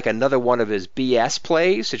seemed like another one of his BS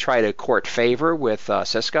plays to try to court favor with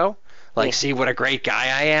Cisco. Like, see what a great guy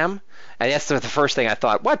I am? And that's the first thing I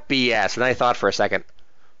thought, what BS? And then I thought for a second,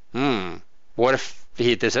 what if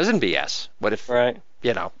this isn't BS? What if, Right.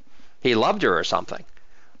 he loved her or something?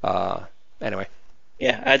 Anyway.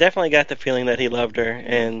 Yeah, I definitely got the feeling that he loved her,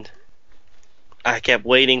 and I kept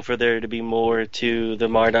waiting for there to be more to the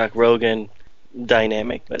Marduk Rogan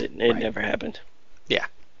dynamic, but it Right. never happened. Yeah.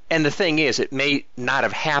 And the thing is, it may not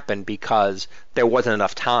have happened because there wasn't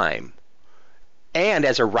enough time. And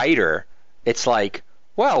as a writer, it's like,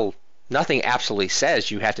 well, nothing absolutely says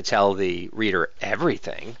you have to tell the reader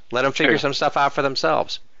everything. Let them figure Sure. some stuff out for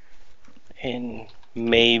themselves. And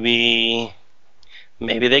maybe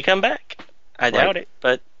they come back. I doubt it,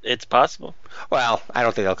 but it's possible. Well, I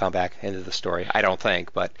don't think they'll come back into the story. I don't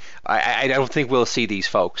think, but I don't think we'll see these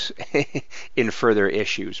folks in further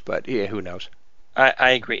issues. But yeah, who knows?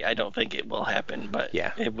 I agree. I don't think it will happen, but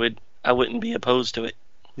Yeah. I wouldn't be opposed to it.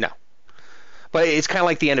 No. But it's kind of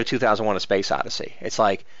like the end of 2001: A Space Odyssey. It's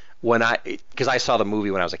like because I saw the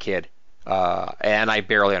movie when I was a kid, and I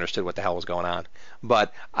barely understood what the hell was going on.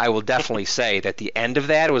 But I will definitely say that the end of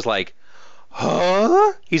that was like,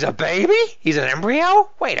 huh? He's a baby? He's an embryo?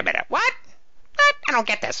 Wait a minute. What? I don't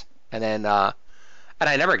get this. And then, and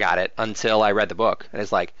I never got it until I read the book. And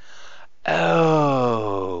it's like,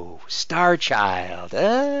 oh, Star Child.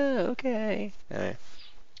 Oh, okay.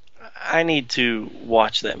 I need to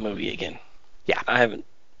watch that movie again. Yeah. I haven't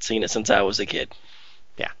seen it since I was a kid.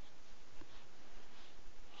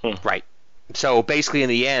 Right. So basically, in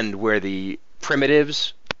the end, where the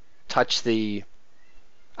primitives touch the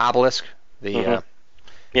obelisk, Yep.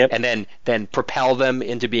 and then propel them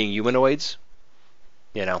into being humanoids,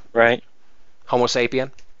 Right. Homo sapien,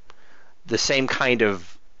 the same kind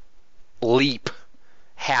of leap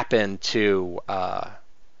happened to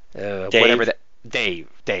whatever that Dave,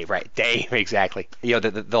 right? Dave, exactly.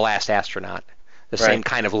 The last astronaut. The same Right.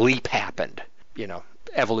 kind of leap happened,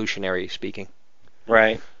 evolutionary speaking.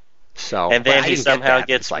 Right. So, And but then I he didn't get somehow that.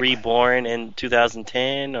 gets It's like, reborn in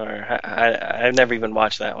 2010, or I've never even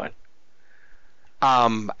watched that one.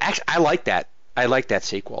 Actually, I like that. I like that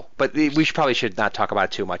sequel, but we probably should not talk about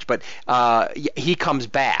it too much. But he comes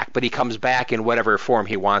back, but he comes back in whatever form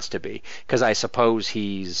he wants to be, because I suppose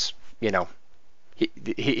he's,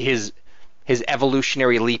 his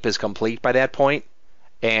evolutionary leap is complete by that point,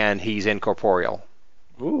 and he's incorporeal,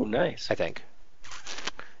 Ooh, nice. I think,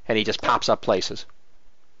 and he just pops up places.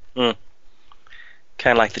 Kind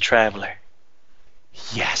of like the Traveler.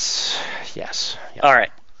 Yes. All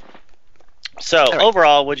right. So Anyway.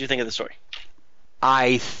 overall, what did you think of the story?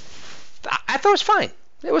 I thought it was fine.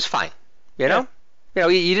 It was fine. Yeah.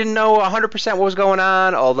 You didn't know 100% what was going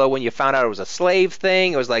on, although when you found out it was a slave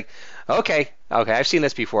thing, it was like, okay, I've seen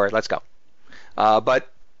this before, let's go. But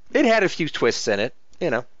it had a few twists in it,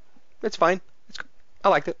 it's fine. I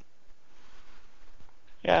liked it.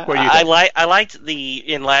 Yeah, What do you think? I liked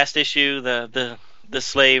in last issue the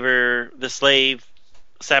slave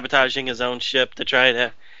sabotaging his own ship to try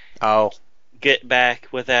to Oh, get back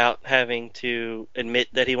without having to admit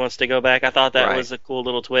that he wants to go back. I thought that Right. was a cool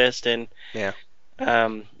little twist, and yeah.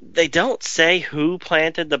 they don't say who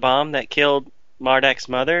planted the bomb that killed Mardak's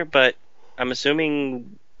mother, but I'm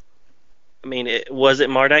assuming. I mean, was it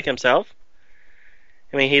Mardak himself?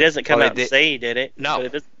 I mean, he doesn't come Well, out and say he did it. No.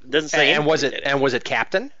 but it doesn't say. And was anybody it did was it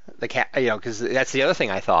Captain? Because that's the other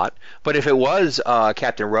thing I thought. But if it was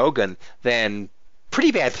Captain Rogan, then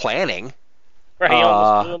pretty bad planning. Right, he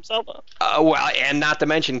almost blew himself up. Well, and not to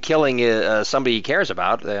mention killing somebody he cares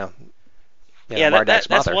about. That's Mardak's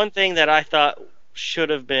mother. one thing that I thought should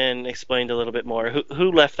have been explained a little bit more.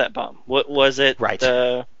 Who left that bomb? What was it? Right.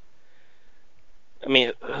 I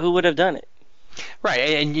mean, who would have done it? Right,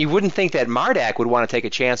 and you wouldn't think that Mardak would want to take a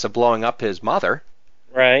chance of blowing up his mother,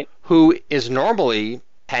 Right. who is normally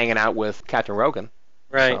hanging out with Captain Rogan.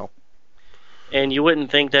 Right. So, And you wouldn't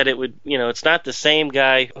think that it would, it's not the same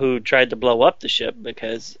guy who tried to blow up the ship,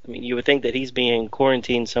 because, I mean, you would think that he's being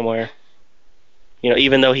quarantined somewhere.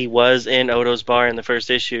 Even though he was in Odo's bar in the first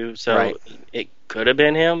issue, so Right. it could have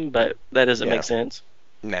been him, but that doesn't Yeah. make sense.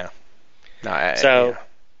 no. So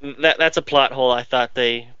that's a plot hole I thought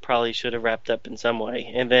they probably should have wrapped up in some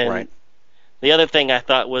way. And then Right. the other thing I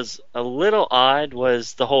thought was a little odd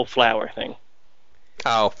was the whole flower thing.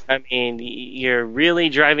 Oh, I mean, you're really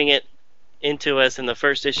driving it into us in the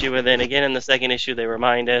first issue, and then again in the second issue they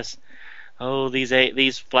remind us, oh,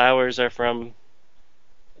 these flowers are from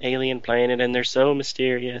alien planet and they're so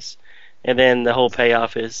mysterious. And then the whole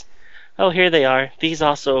payoff is, oh, here they are. These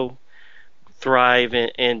also thrive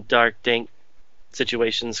in dark, dank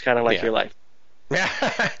situations, kind of like Yeah. your life.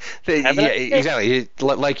 Exactly.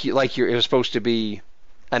 It was supposed to be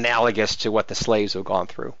analogous to what the slaves have gone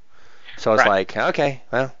through. So it's Right. like, okay,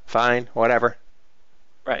 well, fine, whatever.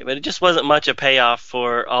 Right, but it just wasn't much a payoff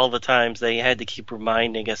for all the times they had to keep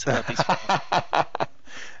reminding us about these.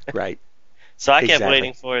 Right. So I kept Exactly.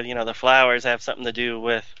 waiting for the flowers have something to do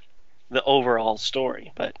with the overall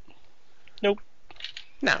story, but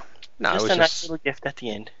No, it just was a nice just little gift at the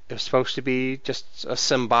end. it was supposed to be just a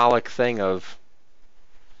symbolic thing of,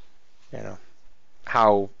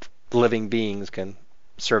 how living beings can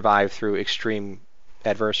survive through extreme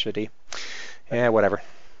adversity. Yeah, whatever.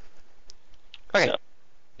 Okay. So,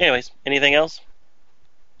 anyways, anything else?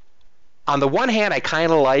 On the one hand, I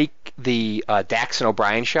kind of like the Dax and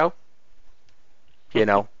O'Brien show.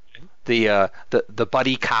 The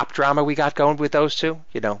buddy cop drama we got going with those two.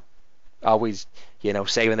 Always,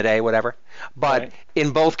 saving the day, whatever. But Right.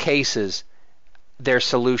 in both cases, their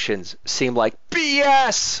solutions seem like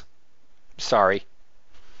BS. Sorry.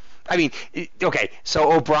 I mean, okay,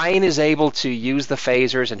 so O'Brien is able to use the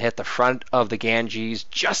phasers and hit the front of the Ganges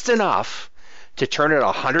just enough to turn it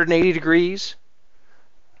 180 degrees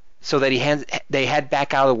so that they head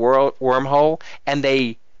back out of the wormhole, and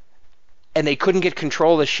they couldn't get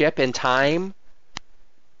control of the ship in time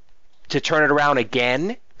to turn it around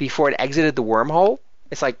again before it exited the wormhole.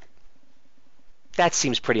 It's like, that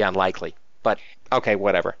seems pretty unlikely, but okay,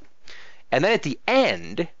 whatever. And then at the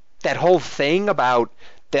end, that whole thing about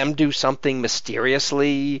them do something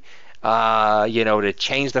mysteriously, to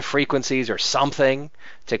change the frequencies or something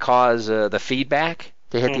to cause the feedback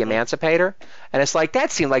to hit the emancipator, and it's like,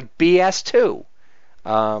 that seemed like BS too.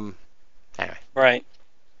 Anyway, Right.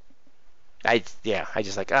 I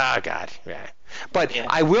just like, oh god, yeah. But Yeah.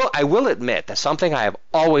 I will admit that something I have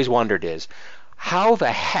always wondered is, how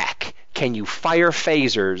the heck can you fire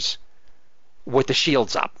phasers with the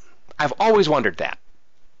shields up? I've always wondered that.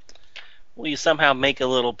 Well, you somehow make a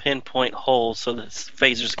little pinpoint hole so the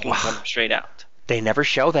phasers can come straight out. They never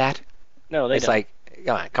show that. No, they It's don't.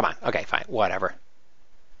 like, come on, okay, fine, whatever.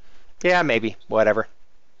 Yeah, maybe, whatever.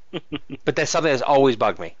 But that's something that's always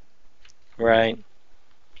bugged me. Right.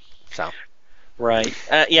 So, Right.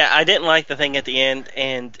 I didn't like the thing at the end,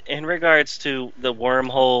 and in regards to the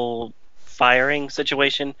wormhole firing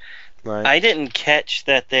situation, right. I didn't catch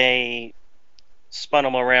that they spun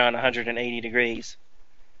them around 180 degrees.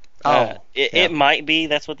 It might be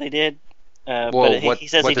that's what they did, but he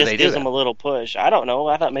says he just gives them a little push. I don't know.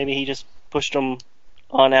 I thought maybe he just pushed them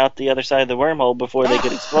on out the other side of the wormhole before they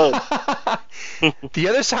could explode. The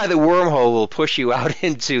other side of the wormhole will push you out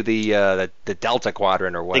into the Delta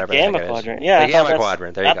Quadrant or whatever. The Gamma heck it is. Quadrant. Yeah, The Gamma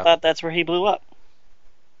Quadrant. There you go. I thought that's where he blew up.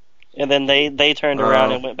 And then they turned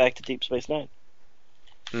around and went back to Deep Space Nine.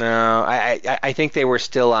 No, I think they were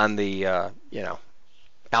still on the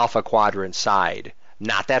Alpha Quadrant side,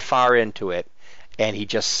 not that far into it, and he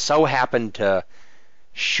just so happened to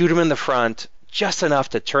shoot him in the front just enough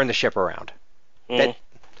to turn the ship around. Mm.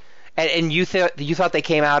 And you thought they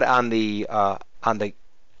came out on the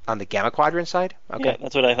Gamma Quadrant side? Okay. Yeah,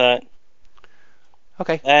 that's what I thought.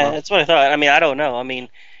 Okay. Well, That's what I thought. I mean, I don't know. I mean,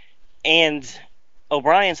 and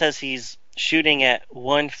O'Brien says he's shooting at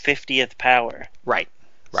 1/50th power. right.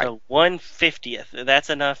 So 1/50th. That's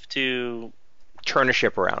enough to Turn a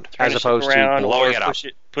ship around turn as the ship opposed around to blowing or it up.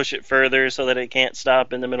 push it further so that it can't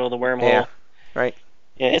stop in the middle of the wormhole. Yeah. Right.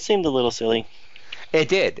 Yeah, it seemed a little silly. It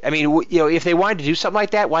did. I mean, if they wanted to do something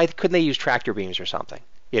like that, why couldn't they use tractor beams or something?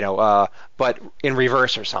 But in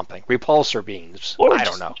reverse or something, repulsor beams. Or I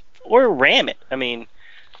don't know. Or ram it. I mean,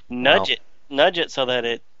 nudge No. it so that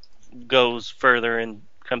it goes further and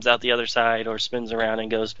comes out the other side, or spins around and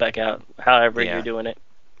goes back out. However Yeah. you're doing it.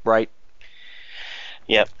 Right.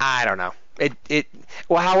 Yep. I don't know.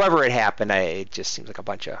 Well, however it happened, it just seems like a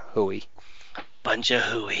bunch of hooey. Bunch of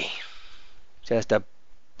hooey. Just a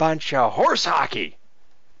bunch of horse hockey,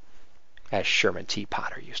 as Sherman T.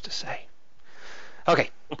 Potter used to say. Okay.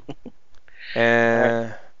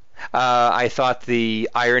 I thought the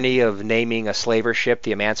irony of naming a slaver ship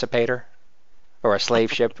the Emancipator, or a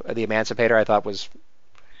slave ship the Emancipator, I thought was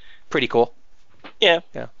pretty cool. Yeah.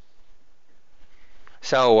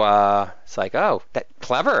 So it's like, oh, that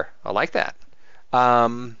clever. I like that.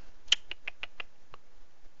 I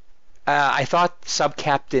thought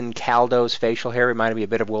Sub-Captain Caldo's facial hair reminded me a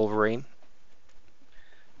bit of Wolverine.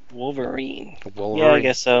 Wolverine. Yeah, I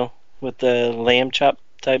guess so. With the lamb chop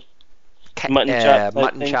type, mutton chop,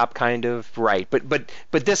 mutton chop kind of, right? But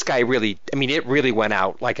this guy really, I mean, it really went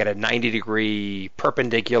out like at a 90-degree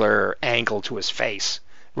perpendicular angle to his face.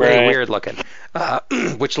 Very weird looking.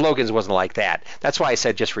 Which Logan's wasn't like that. That's why I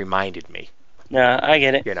said just reminded me. No, I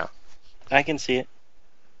get it. I can see it.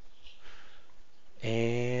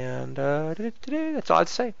 And that's all I'd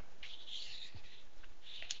say.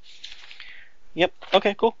 Yep.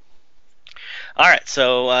 Okay, cool. All right,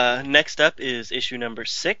 so next up is issue number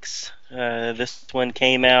 6. This one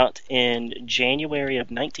came out in January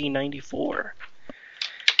of 1994.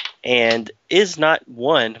 And is not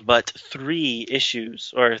one, but 3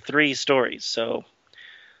 issues, or 3 stories. So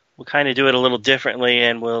we'll kind of do it a little differently,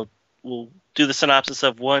 and we'll do the synopsis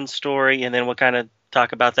of one story, and then we'll kind of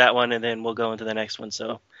talk about that one, and then we'll go into the next one.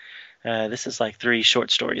 So this is like 3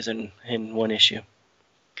 short stories in one issue.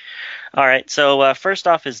 All right, so first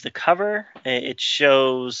off is the cover. It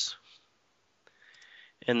shows,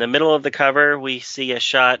 in the middle of the cover, we see a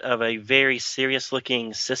shot of a very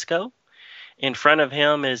serious-looking Cisco. In front of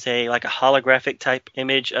him is a holographic type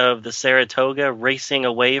image of the Saratoga racing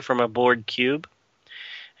away from a bored cube.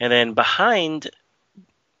 And then behind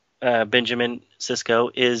Benjamin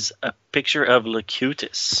Sisko is a picture of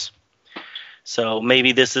Locutus. So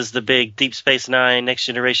maybe this is the big Deep Space Nine Next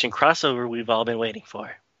Generation crossover we've all been waiting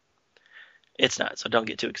for. It's not, so don't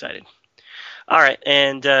get too excited. All right,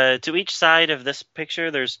 and to each side of this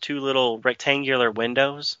picture, there's 2 little rectangular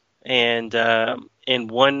windows. And in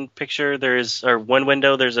one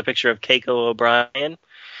window, there's a picture of Keiko O'Brien.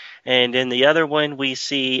 And in the other one, we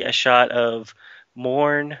see a shot of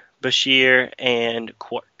Morn, Bashir, and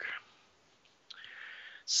Quark.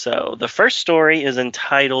 So the first story is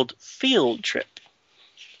entitled Field Trip.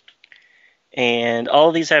 And all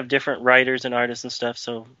of these have different writers and artists and stuff,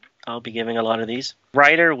 so I'll be giving a lot of these.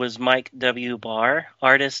 Writer was Mike W. Barr.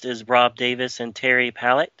 Artist is Rob Davis and Terry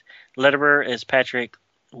Pallett. Letterer is Patrick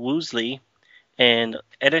Woosley, and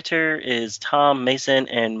editor is Tom Mason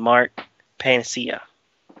and Mark Panacea.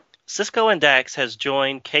 Sisko and Dax has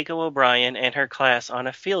joined Keiko O'Brien and her class on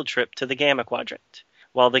a field trip to the Gamma Quadrant.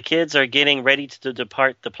 While the kids are getting ready to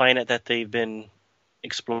depart the planet that they've been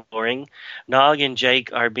exploring, Nog and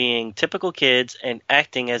Jake are being typical kids and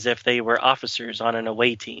acting as if they were officers on an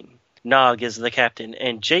away team. Nog is the captain,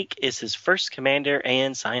 and Jake is his first commander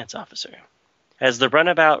and science officer. As the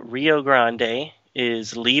runabout Rio Grande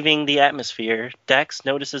is leaving the atmosphere, Dax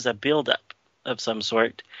notices a buildup of some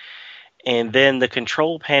sort, and then the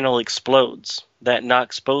control panel explodes. That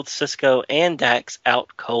knocks both Sisko and Dax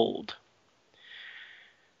out cold.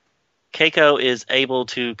 Keiko is able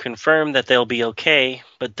to confirm that they'll be okay,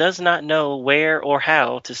 but does not know where or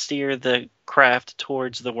how to steer the craft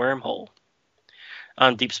towards the wormhole.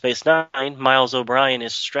 On Deep Space Nine, Miles O'Brien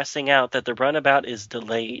is stressing out that the runabout is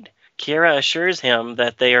delayed. Kira assures him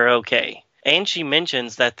that they are okay. And she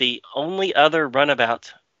mentions that the only other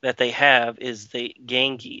runabout that they have is the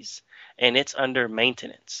Ganges, and it's under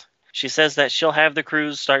maintenance. She says that she'll have the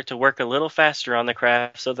crews start to work a little faster on the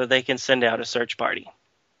craft so that they can send out a search party.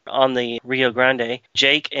 On the Rio Grande,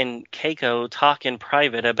 Jake and Keiko talk in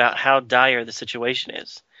private about how dire the situation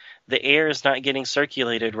is. The air is not getting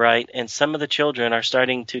circulated right, and some of the children are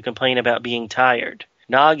starting to complain about being tired.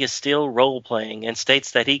 Nog is still role-playing and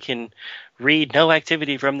states that he can read no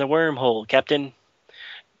activity from the wormhole, Captain.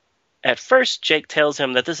 At first, Jake tells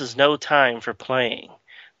him that this is no time for playing,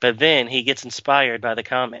 but then he gets inspired by the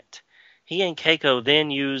comment. He and Keiko then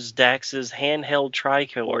use Dax's handheld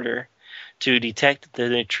tricorder to detect the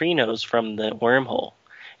neutrinos from the wormhole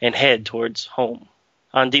and head towards home.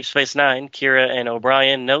 On Deep Space Nine, Kira and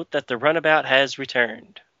O'Brien note that the runabout has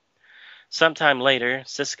returned. Sometime later,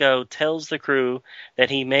 Sisko tells the crew that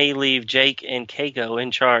he may leave Jake and Keiko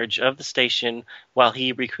in charge of the station while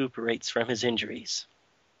he recuperates from his injuries.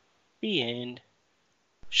 The end.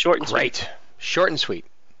 Short and Great. sweet. Short and sweet.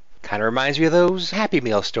 Kind of reminds me of those Happy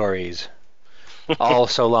Meal stories. All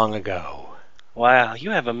so long ago. Wow,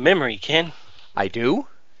 you have a memory, Ken. I do?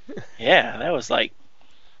 Yeah, that was like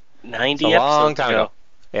 90 It's a long episodes time ago.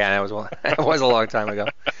 Yeah, that was a long time ago.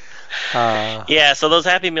 Yeah, so those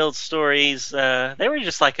Happy Meal stories, they were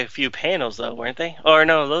just like a few panels, though, weren't they? Or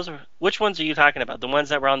no, those were. Which ones are you talking about? The ones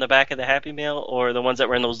that were on the back of the Happy Meal, or the ones that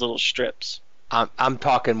were in those little strips? I'm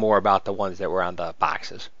talking more about the ones that were on the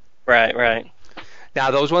boxes. Right, right.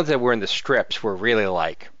 Now, those ones that were in the strips were really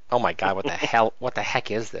like, oh my God, what the hell? What the heck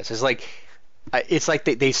is this? It's like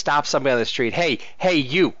they stop somebody on the street. Hey,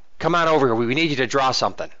 you, come on over here. We need you to draw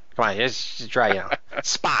something. Come on, just draw,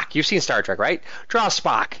 Spock. You've seen Star Trek, right? Draw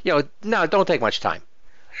Spock. No, don't take much time.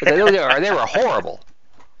 But they were horrible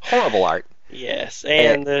art. Yes,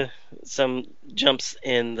 and some jumps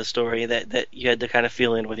in the story that you had to kind of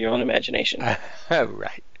fill in with your own imagination.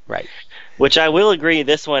 Right. Which I will agree,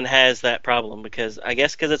 this one has that problem because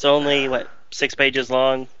it's only 6 pages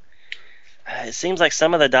long. It seems like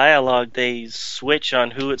some of the dialogue they switch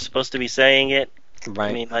on who it's supposed to be saying it. Right.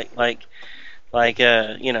 I mean,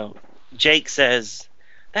 Jake says,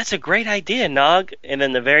 "That's a great idea, Nog," and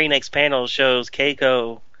then the very next panel shows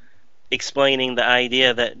Keiko explaining the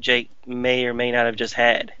idea that Jake may or may not have just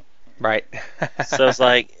had. Right. So it's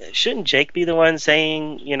like, shouldn't Jake be the one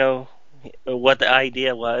saying, what the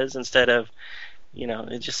idea was instead of,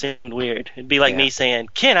 it just seemed weird. It'd be like me saying,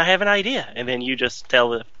 "Ken, I have an idea," and then you just tell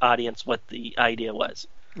the audience what the idea was.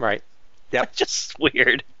 Right. Yep. It's just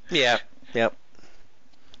weird. Yeah. Yep.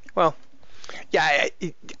 Well, yeah,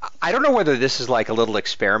 I don't know whether this is like a little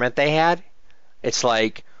experiment they had. It's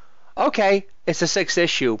like, okay, it's the 6th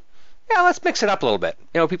issue. Yeah, let's mix it up a little bit.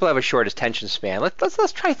 People have a short attention span.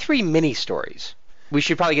 Let's try 3 mini stories. We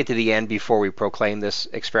should probably get to the end before we proclaim this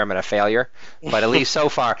experiment a failure. But at least so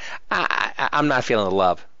far, I'm not feeling the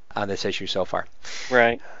love on this issue so far.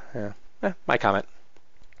 Right. Yeah. My comment.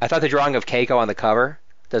 I thought the drawing of Keiko on the cover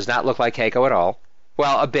does not look like Keiko at all.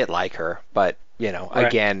 Well, a bit like her, but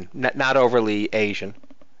again, not overly Asian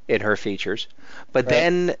in her features. But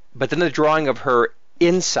then the drawing of her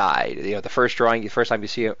inside, the first time you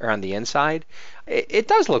see her on the inside, it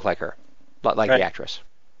does look like her, like the actress.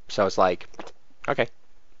 So it's like, okay,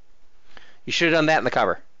 you should have done that in the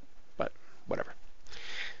cover, but whatever.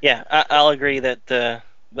 Yeah, I'll agree that the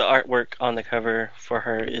artwork on the cover for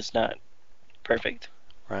her is not perfect.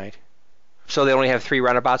 Right. So they only have 3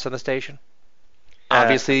 runabouts on the station?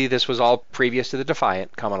 Obviously, this was all previous to the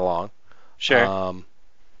Defiant coming along. Sure.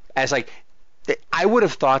 I would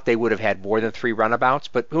have thought they would have had more than 3 runabouts,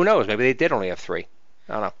 but who knows? Maybe they did only have 3.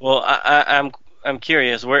 I don't know. Well, I'm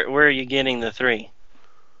curious. Where are you getting the 3?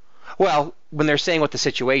 Well, when they're saying what the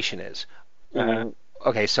situation is.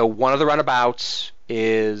 Okay, so one of the runabouts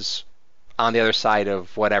is on the other side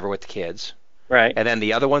of whatever with the kids. Right. And then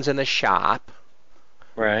the other one's in the shop.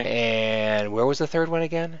 Right. And where was the third one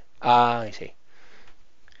again? Let me see.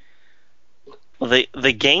 Well,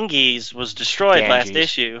 the Genghis was destroyed last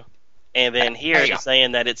issue, and then here it's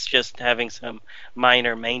saying that it's just having some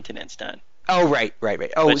minor maintenance done. Oh, right.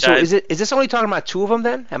 Oh, so is this only talking about 2 of them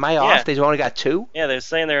then? Am I off? They've only got 2? Yeah, they're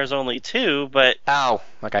saying there's only 2, but oh,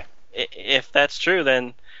 okay. If that's true,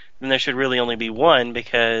 then there should really only be 1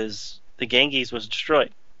 because the Genghis was destroyed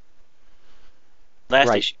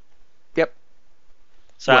last issue. Yep.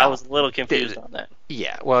 So I was a little confused on that.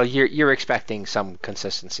 Yeah. Well, you're expecting some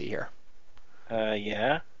consistency here.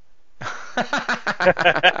 Yeah.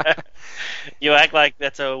 You act like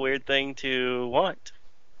that's a weird thing to want.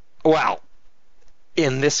 Well,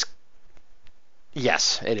 in this,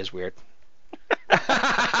 yes, it is weird.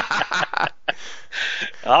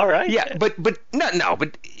 All right. Yeah, but no,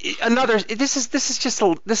 but another. This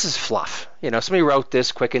is fluff. Somebody wrote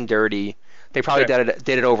this quick and dirty They probably Sure.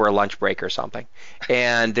 did it over a lunch break or something.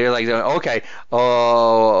 And they're like, okay,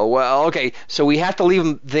 oh, well, okay, so we have to leave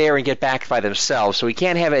them there and get back by themselves, so we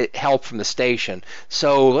can't have help from the station.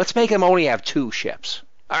 So let's make them only have 2 ships.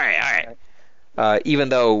 All right. Even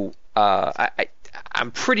though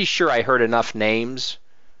I'm pretty sure I heard enough names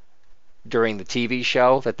during the TV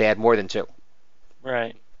show that they had more than 2.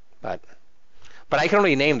 Right. But I can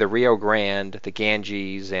only name the Rio Grande, the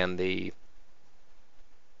Ganges, and the,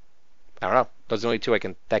 I don't know. Those are the only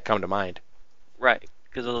 2 that come to mind. Right.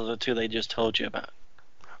 Because those are the 2 they just told you about.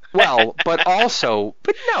 Well, but that's the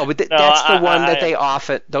one that they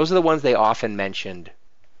often. Those are the ones they often mentioned,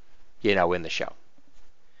 in the show.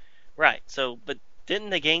 Right. So, but didn't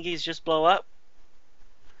the Ganges just blow up?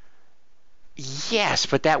 Yes,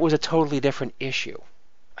 but that was a totally different issue.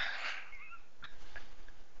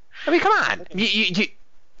 I mean, come on.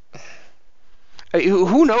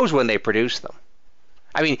 Who knows when they produced them?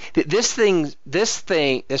 I mean, this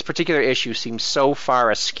particular issue seems so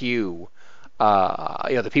far askew.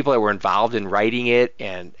 The people that were involved in writing it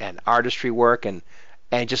and artistry work and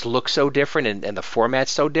it just looks so different and the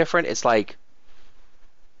format's so different. It's like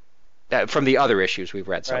from the other issues we've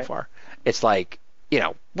read so far. It's like,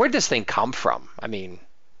 where'd this thing come from? I mean,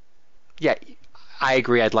 yeah, I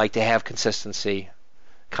agree. I'd like to have consistency,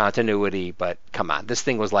 continuity, but come on, this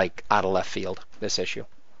thing was like out of left field. This issue.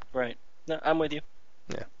 Right. No, I'm with you.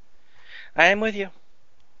 Yeah. I am with you.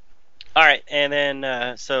 All right, and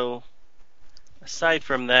then so aside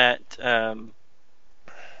from that,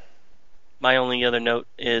 my only other note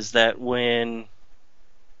is that when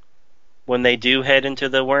they do head into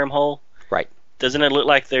the wormhole, right? Doesn't it look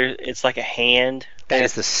like it's like a hand?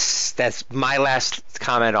 That's my last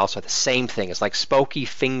comment. Also, the same thing. It's like spooky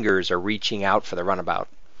fingers are reaching out for the runabout.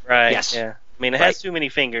 Right. Yes. Yeah. I mean, it has too many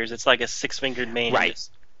fingers. It's like a 6-fingered man. Right.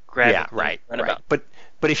 Just grab yeah. it Right. Runabout. Right.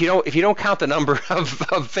 But if you don't count the number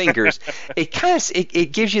of fingers, it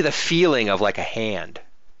gives you the feeling of like a hand.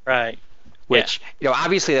 Right. Which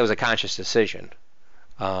obviously that was a conscious decision.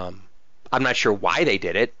 I'm not sure why they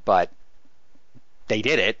did it, but they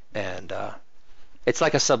did it, and it's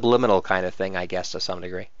like a subliminal kind of thing, I guess, to some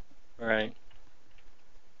degree. Right.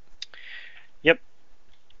 Yep.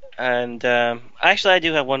 And actually, I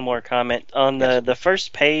do have one more comment on the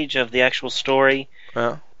first page of the actual story.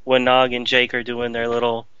 When Nog and Jake are doing their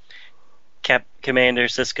little Commander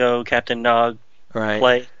Sisko, Captain Nog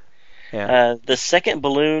play. Yeah. The second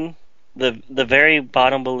balloon, the very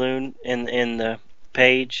bottom balloon in the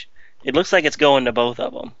page, it looks like it's going to both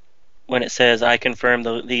of them when it says, "I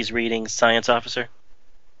confirm these readings, Science Officer."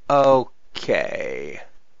 Okay.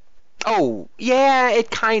 Oh, yeah, it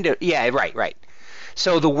kind of... Yeah, right.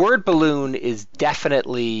 So the word balloon is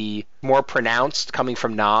definitely more pronounced coming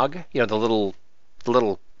from Nog. The little...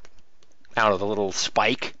 I don't know, the little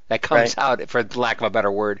spike that comes out, for lack of a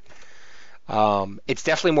better word. It's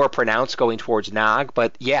definitely more pronounced going towards Nog,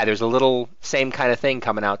 but yeah, there's a little same kind of thing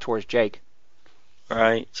coming out towards Jake.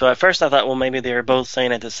 Right. So at first I thought, well, maybe they were both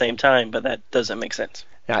saying it at the same time, but that doesn't make sense.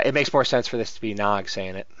 Yeah, it makes more sense for this to be Nog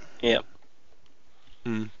saying it. Yep.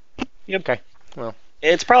 Yep. Okay. Well,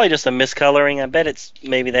 it's probably just a miscoloring. I bet it's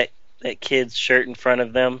maybe that kid's shirt in front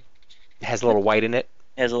of them has a little white in it.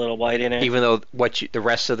 Has a little white in it. Even though the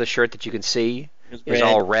rest of the shirt that you can see is red.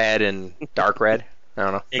 all red and dark red. I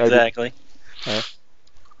don't know. Exactly.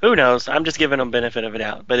 Who knows? I'm just giving them benefit of a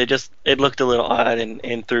doubt, but it looked a little odd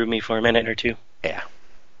and threw me for a minute or two. Yeah.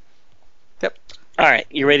 Yep. All right,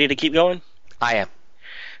 you ready to keep going? I am.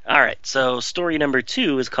 All right, so story number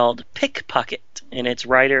 2 is called Pickpocket, and its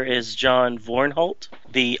writer is John Vornholt.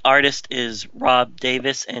 The artist is Rob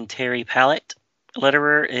Davis and Terry Pallett.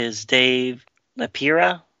 Letterer is Dave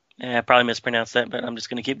Lapira. I probably mispronounced that, but I'm just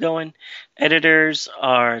going to keep going. Editors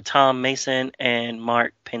are Tom Mason and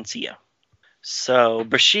Mark Pencia. So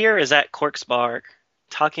Bashir is at Quark's bar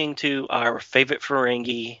talking to our favorite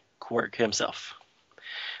Ferengi, Quark himself.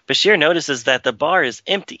 Bashir notices that the bar is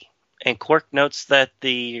empty, and Quark notes that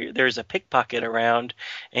there's a pickpocket around,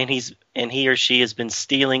 and he or she has been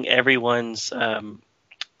stealing everyone's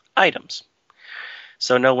items.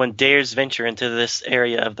 So no one dares venture into this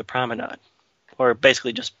area of the promenade, or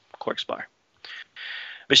basically just Quark's bar.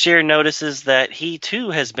 Bashir notices that he too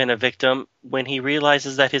has been a victim when he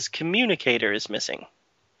realizes that his communicator is missing.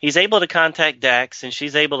 He's able to contact Dax, and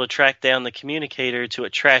she's able to track down the communicator to a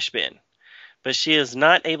trash bin. But she is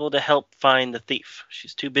not able to help find the thief.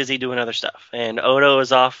 She's too busy doing other stuff. And Odo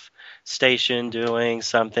is off station doing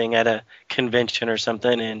something at a convention or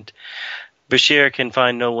something, and Bashir can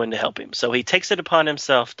find no one to help him. So he takes it upon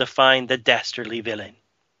himself to find the dastardly villain.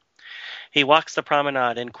 He walks the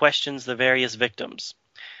promenade and questions the various victims.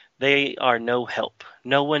 They are no help.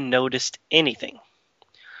 No one noticed anything.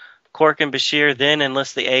 Quark and Bashir then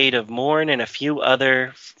enlist the aid of Morn and a few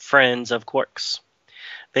other friends of Quark's.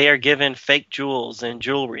 They are given fake jewels and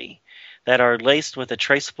jewelry that are laced with a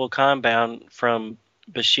traceable compound from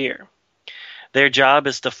Bashir. Their job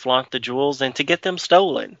is to flaunt the jewels and to get them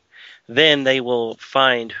stolen. Then they will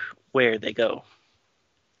find where they go.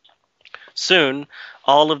 Soon,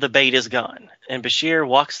 all of the bait is gone, and Bashir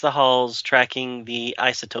walks the halls tracking the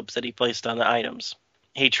isotopes that he placed on the items.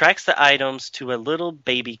 He tracks the items to a little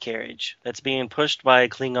baby carriage that's being pushed by a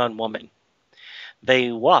Klingon woman.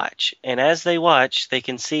 They watch, and as they watch, they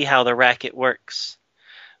can see how the racket works.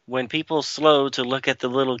 When people slow to look at the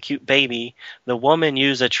little cute baby, the woman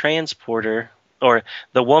uses a transporter in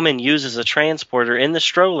the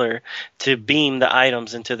stroller to beam the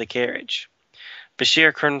items into the carriage.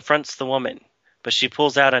 Bashir confronts the woman, but she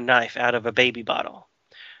pulls out a knife out of a baby bottle.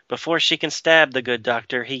 Before she can stab the good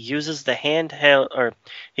doctor, he uses the handle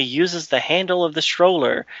of the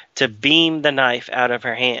stroller to beam the knife out of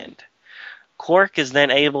her hand. Quark is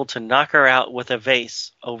then able to knock her out with a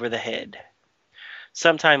vase over the head.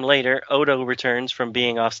 Sometime later, Odo returns from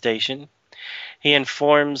being off station. He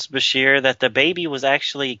informs Bashir that the baby was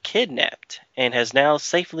actually kidnapped and has now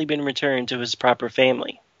safely been returned to his proper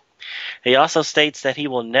family. He also states that he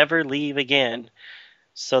will never leave again,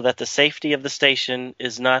 so that the safety of the station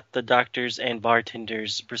is not the doctor's and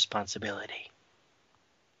bartender's responsibility.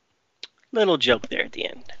 Little joke there at the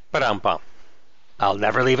end. Ba-dum-bum. I'll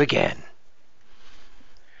never leave again.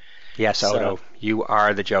 Yes, Odo, you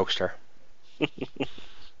are the jokester.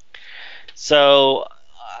 So,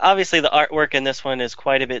 obviously, the artwork in this one is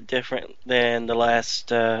quite a bit different than the last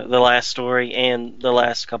story and the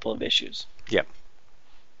last couple of issues. Yep.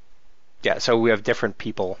 Yeah, so we have different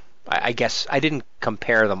people. I guess I didn't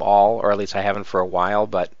compare them all, or at least I haven't for a while,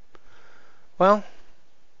 but, well,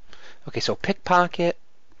 okay, so Pickpocket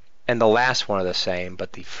and the last one are the same,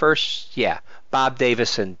 but the first, yeah, Bob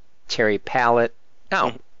Davis and Terry Pallett.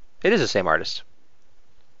 No, it is the same artist.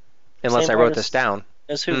 Unless I wrote this down.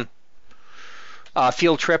 As who?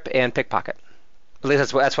 Field Trip and Pickpocket. At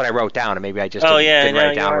least that's what I wrote down, and maybe I just didn't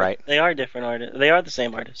write it down right. They are different artists. They are the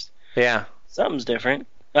same artist. Yeah. Something's different.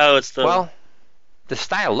 Oh, it's the... Well, the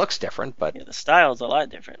style looks different, but... Yeah, the style's a lot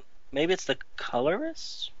different. Maybe it's the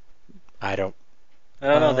colorist? I don't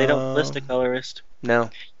know. They don't list a colorist. No.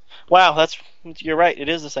 Wow, you're right. It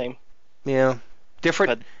is the same. Yeah.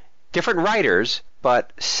 Different writers,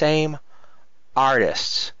 but same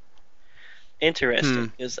artists.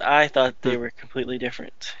 Interesting, because I thought they were completely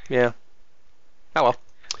different. Yeah. Oh, well.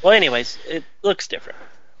 Well, anyways, it looks different.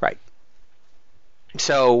 Right.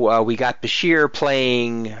 So we got Bashir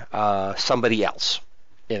playing somebody else,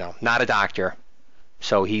 not a doctor.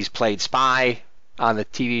 So he's played Spy on the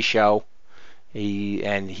TV show,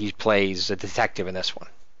 he plays a detective in this one.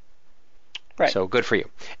 Right. So good for you.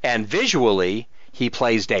 And visually, he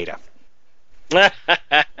plays Data.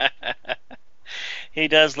 He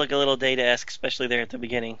does look a little Data-esque, especially there at the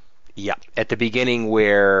beginning. Yeah, at the beginning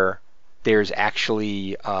where there's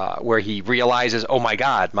actually where he realizes, oh my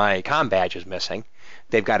God, my comm badge is missing.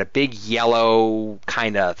 They've got a big yellow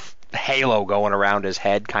kind of halo going around his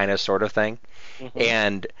head, kind of sort of thing. Mm-hmm.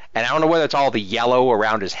 And I don't know whether it's all the yellow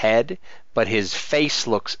around his head, but his face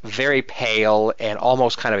looks very pale and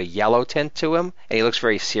almost kind of a yellow tint to him, and he looks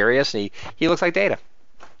very serious, and he looks like Data.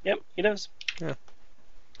 Yep, he does. Yeah.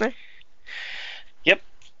 Yep.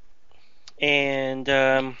 And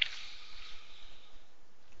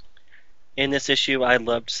in this issue, I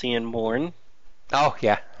loved seeing Morn. Oh,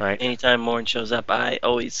 yeah, right. Anytime Morn shows up, I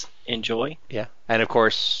always enjoy. Yeah, and of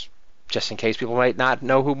course, just in case people might not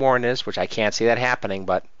know who Morn is, which I can't see that happening,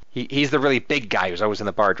 but he's the really big guy who's always in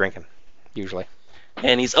the bar drinking, usually.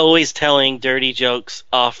 And he's always telling dirty jokes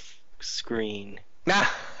off screen.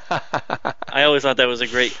 I always thought that was a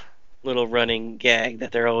great little running gag,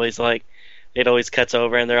 that they're always like, it always cuts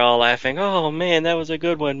over and they're all laughing, oh man, that was a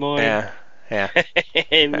good one, Morn. Yeah.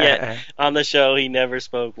 And yet, on the show, he never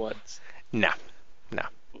spoke once. No.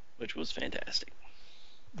 Which was fantastic.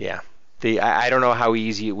 Yeah. I don't know how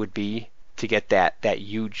easy it would be to get that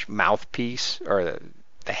huge mouthpiece or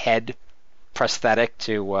the head prosthetic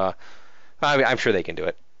to... I'm sure they can do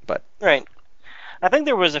it, but... Right. I think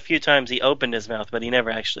there was a few times he opened his mouth, but he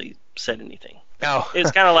never actually said anything. Oh.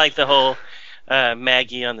 It's kind of like the whole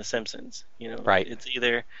Maggie on The Simpsons. Right. It's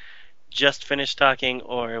either just finished talking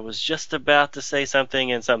or it was just about to say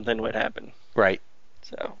something and something would happen. Right.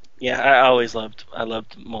 So, yeah, I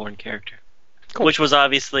loved Morn character. Cool. Which was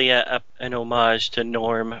obviously an homage to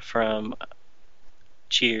Norm from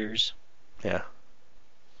Cheers. Yeah.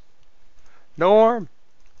 Norm!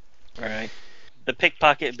 Right. The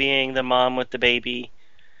pickpocket being the mom with the baby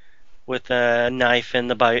with a knife in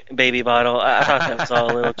the baby bottle. I thought that was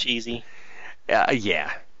all a little cheesy.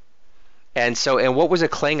 Yeah. And what was a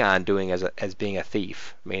Klingon doing as being a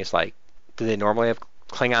thief? I mean, it's like, do they normally have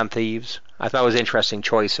Klingon thieves? I thought it was an interesting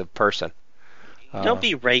choice of person. Don't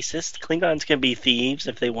be racist. Klingons can be thieves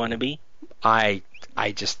if they want to be. I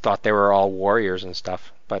just thought they were all warriors and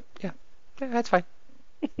stuff. But yeah that's fine.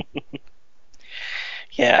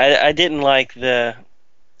 Yeah, I didn't like the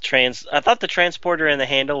I thought the transporter in the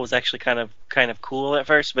handle was actually kind of cool at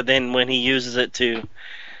first, but then when he uses it to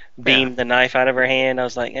beam the knife out of her hand, I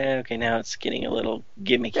was like, okay, now it's getting a little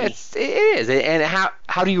gimmicky. It is. And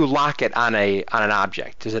how do you lock it on an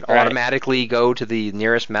object? Does it automatically go to the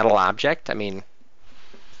nearest metal object? I mean,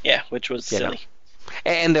 yeah, which was silly.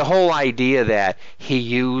 And the whole idea that he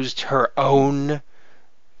used her own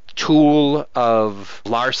tool of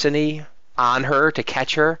larceny on her to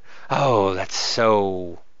catch her, oh, that's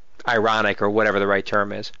so ironic, or whatever the right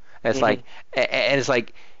term is. And it's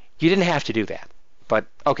like, you didn't have to do that. But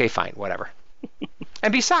okay, fine, whatever.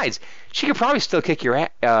 And besides, she could probably still kick your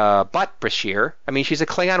butt, Bashir. I mean, she's a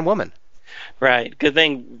Klingon woman. Right. Good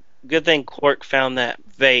thing Quark found that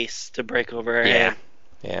vase to break over her head.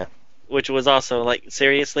 Yeah. Which was also like,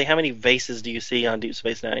 seriously, how many vases do you see on Deep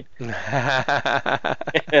Space Nine?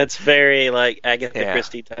 It's very like Agatha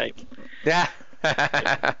Christie type. Yeah.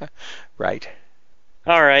 Right.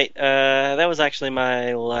 All right. That was actually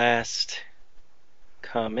my last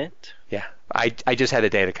comment. Yeah. I just had a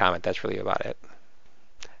data comment. That's really about it.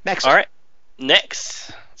 Next. All right.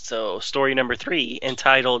 Next. So, story number 3,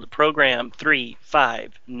 entitled Program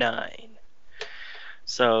 359.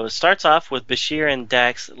 So, it starts off with Bashir and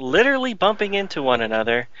Dax literally bumping into one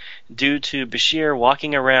another due to Bashir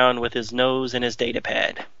walking around with his nose in his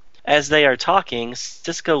datapad. As they are talking,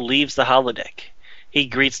 Sisko leaves the holodeck. He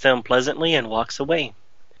greets them pleasantly and walks away.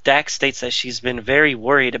 Dax states that she's been very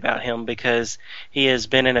worried about him because he has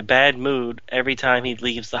been in a bad mood every time he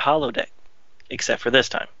leaves the holodeck, except for this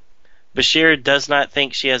time. Bashir does not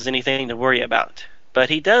think she has anything to worry about, but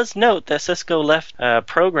he does note that Sisko left a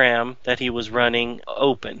program that he was running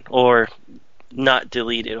open, or not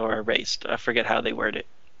deleted or erased. I forget how they word it.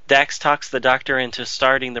 Dax talks the Doctor into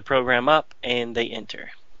starting the program up, and they enter.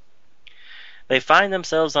 They find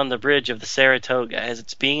themselves on the bridge of the Saratoga as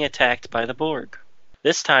it's being attacked by the Borg.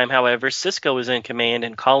 This time, however, Sisko is in command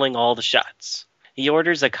and calling all the shots. He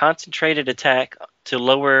orders a concentrated attack to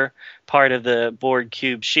lower part of the Borg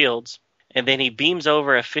cube shields, and then he beams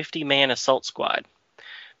over a 50-man assault squad.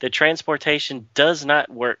 The transportation does not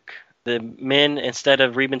work. The men, instead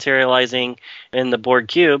of rematerializing in the Borg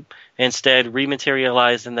cube, instead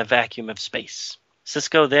rematerialize in the vacuum of space.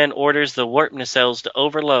 Sisko then orders the warp nacelles to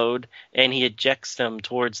overload, and he ejects them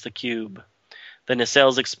towards the cube. The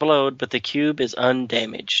nacelles explode, but the cube is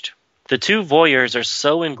undamaged. The two voyeurs are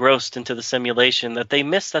so engrossed into the simulation that they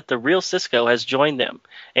miss that the real Sisko has joined them,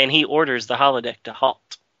 and he orders the holodeck to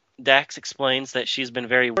halt. Dax explains that she's been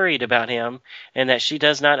very worried about him, and that she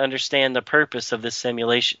does not understand the purpose of this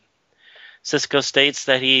simulation. Sisko states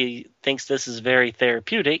that he thinks this is very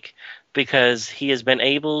therapeutic, because he has been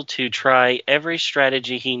able to try every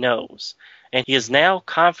strategy he knows, and he is now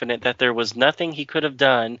confident that there was nothing he could have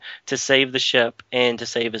done to save the ship and to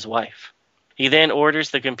save his wife. He then orders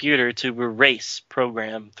the computer to erase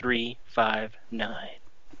Program 359.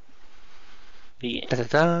 The end.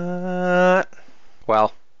 Da-da-da.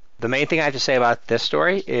 Well, the main thing I have to say about this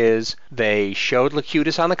story is they showed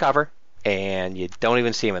Locutus on the cover, and you don't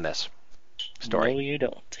even see him in this story. No, you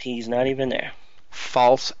don't. He's not even there.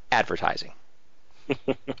 False advertising.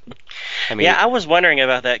 I was wondering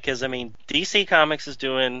about that because, DC Comics is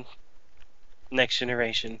doing Next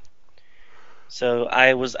Generation. So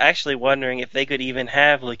I was actually wondering if they could even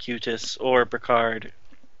have Locutus or Picard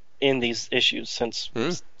in these issues, since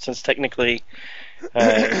technically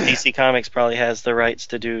DC Comics probably has the rights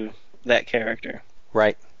to do that character.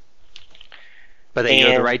 Right. But they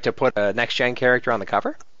have the right to put a next-gen character on the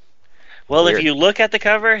cover? Well, Weird. If you look at the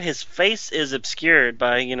cover, his face is obscured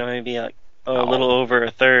by, maybe a little over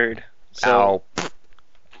a third. So,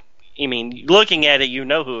 looking at it, you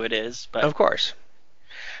know who it is. But of course.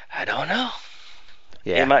 I don't know.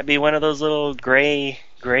 Yeah. It might be one of those little gray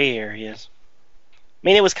areas.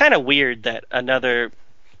 It was kind of weird that another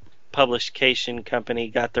publication company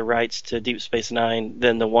got the rights to Deep Space Nine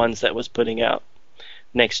than the ones that was putting out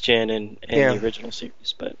Next Gen and the original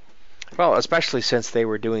series. But well, especially since they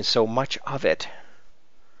were doing so much of it.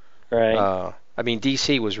 Right.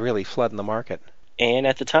 DC was really flooding the market. And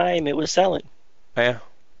at the time, it was selling. Yeah.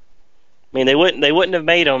 They wouldn't have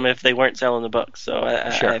made them if they weren't selling the books. So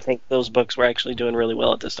Sure. I think those books were actually doing really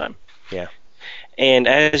well at this time. Yeah. And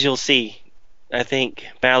as you'll see, I think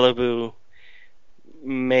Malibu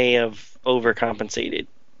may have overcompensated,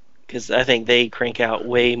 because I think they crank out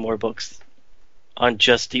way more books on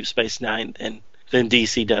just Deep Space Nine than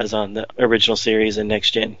DC does on the original series and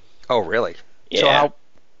Next Gen. Oh, really? Yeah.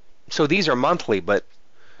 So these are monthly, but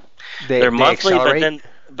They're monthly, accelerate?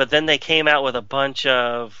 but then they came out with a bunch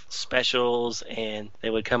of specials, and they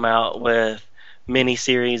would come out with mini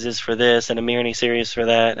series for this and a mini series for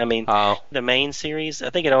that. I mean, Oh. the main series, I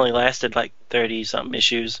think it only lasted like 30 something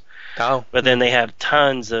issues, Oh. but then they have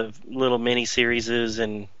tons of little mini series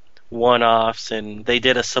and one-offs, and they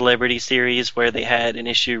did a celebrity series where they had an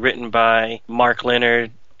issue written by Mark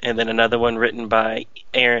Leonard and then another one written by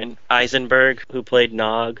Aaron Eisenberg, who played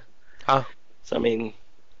Nog. Oh. So I mean,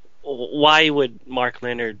 why would Mark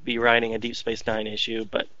Leonard be writing a Deep Space Nine issue?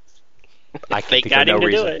 But I can they think got of him no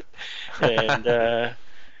to do reason. it,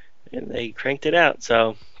 and they cranked it out.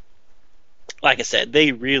 So, like I said,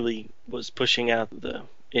 they really was pushing out the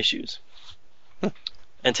issues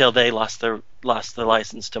until they lost the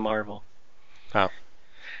license to Marvel. Oh.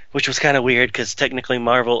 Which was kind of weird, because technically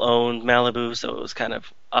Marvel owned Malibu, so it was kind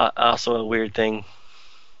of also a weird thing.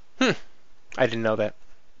 I didn't know that.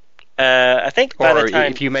 I think by Or the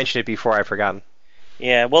time, if you mentioned it before, I've forgotten.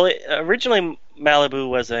 yeah, well, originally Malibu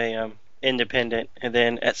was a independent, and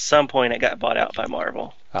then at some point it got bought out by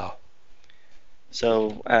Marvel. Oh.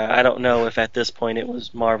 So I don't know if at this point it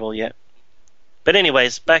was Marvel yet. But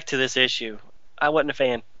anyways, back to this issue. I wasn't a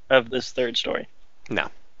fan of this third story. No.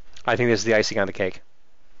 I think this is the icing on the cake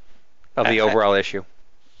of the I- overall issue.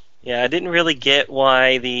 Yeah, I didn't really get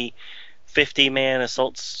why the 50-man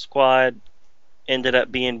assault squad ended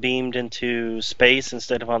up being beamed into space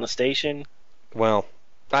instead of on the station. Well,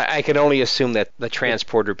 I can only assume that the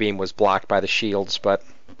transporter beam was blocked by the shields, but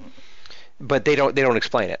they don't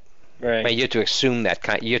explain it. Right. I mean, you have to assume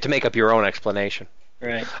that you have to make up your own explanation.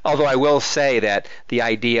 Right. Although I will say that the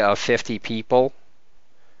idea of 50 people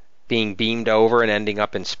being beamed over and ending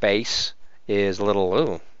up in space is a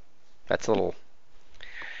little that's a little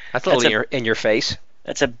in your face.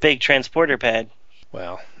 That's a big transporter pad.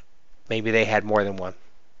 Well, maybe they had more than one.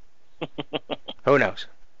 Who knows?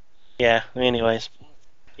 Yeah, anyways.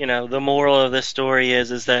 The moral of this story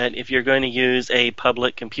is that if you're going to use a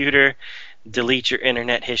public computer, delete your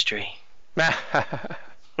internet history.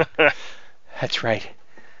 That's right.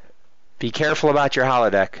 Be careful about your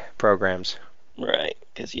holodeck programs. Right,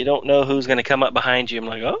 because you don't know who's going to come up behind you and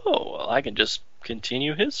like, oh, well, I can just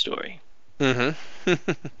continue his story. Mm-hmm.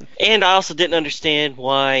 And I also didn't understand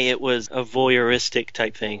why it was a voyeuristic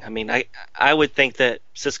type thing. I mean, I would think that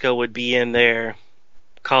Cisco would be in there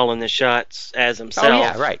calling the shots as himself. Oh,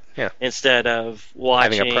 yeah, right. Yeah. Instead of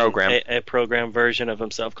watching Having a program. a program version of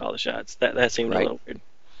himself call the shots. That seemed Right. a little weird.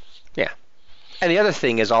 Yeah. And the other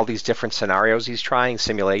thing is all these different scenarios he's trying,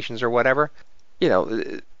 simulations or whatever.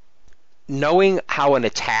 Knowing how an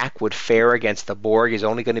attack would fare against the Borg is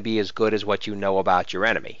only going to be as good as what you know about your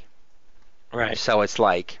enemy. Right. So it's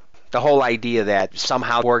like the whole idea that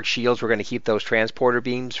somehow Borg shields were going to keep those transporter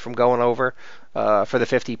beams from going over for the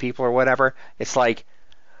 50 people or whatever. It's like,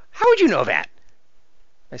 how would you know that?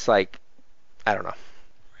 It's like, I don't know.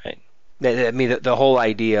 Right. I mean, the whole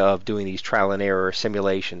idea of doing these trial and error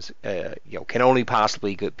simulations, can only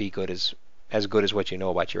possibly be good as good as what you know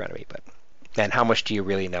about your enemy. But and how much do you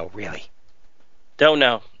really know? Really? Don't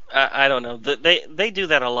know. I don't know. They do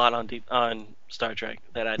that a lot on Star Trek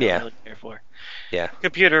that I don't really care for. Yeah.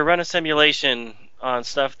 Computer, run a simulation on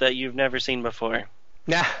stuff that you've never seen before.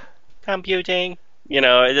 Nah. Computing. It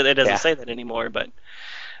doesn't Yeah. say that anymore, but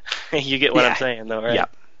you get what I'm saying, though, right?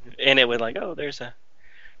 Yep. And it would like, oh,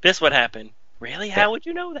 this would happen. Really? Yeah. How would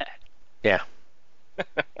you know that? Yeah.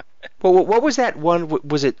 Well, what was that one?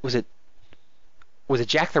 Was it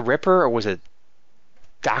Jack the Ripper or was it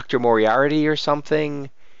Dr. Moriarty or something?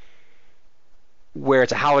 Where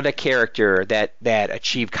it's a holodeck character that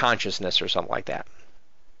achieved consciousness or something like that.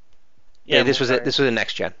 Yeah, this was a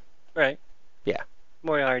Next Gen. Right. Yeah.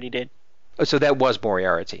 Moriarty did. Oh, so that was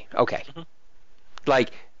Moriarty. Okay. Mhm.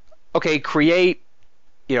 Like, okay, create,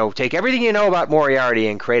 take everything you know about Moriarty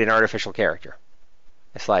and create an artificial character.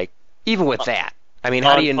 It's like, even with that, I mean,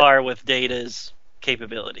 how do you On par with Data's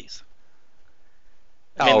capabilities.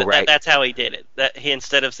 Right. That's how he did it. That he,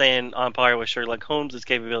 instead of saying on par with Sherlock Holmes'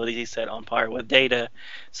 capabilities, he said on par with Data.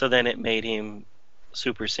 So then it made him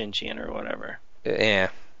super sentient or whatever. Yeah.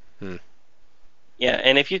 Yeah,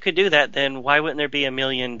 and if you could do that, then why wouldn't there be a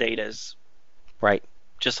million Datas? Right.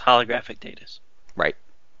 Just holographic Datas. Right.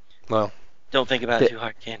 Well, Don't think about it too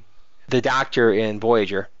hard, Ken. the Doctor in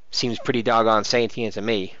Voyager seems pretty doggone sentient to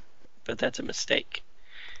me. But that's a mistake.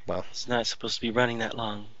 Well, It's not supposed to be running that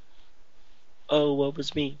long. Oh, what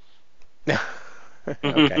was me?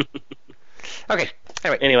 Okay. Okay.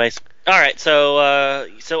 Anyway. Anyways, all right. So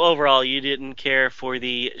overall, you didn't care for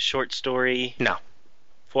the short story No.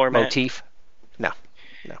 format. Motif? No.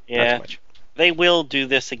 Not Yeah. so much. They will do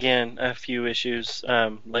this again a few issues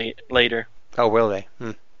later. Oh, will they?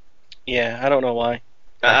 Yeah, I don't know why.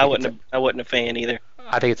 I wasn't a fan either.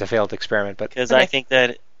 I think it's a failed experiment, but because I think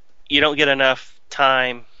that you don't get enough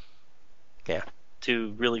time. Yeah.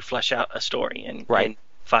 To really flesh out a story in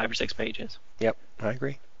 5 or 6 pages. Yep, I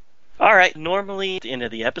agree. All right. Normally, at the end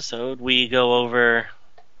of the episode, we go over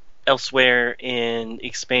elsewhere in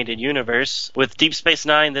Expanded Universe. With Deep Space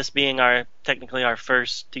Nine, this being technically our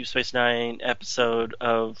first Deep Space Nine episode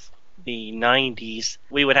of the 90s,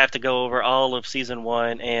 we would have to go over all of Season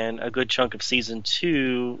 1 and a good chunk of Season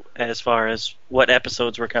 2 as far as what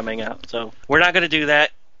episodes were coming out. So we're not going to do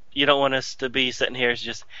that. You don't want us to be sitting here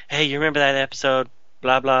just, hey, you remember that episode?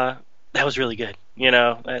 Blah, blah. That was really good.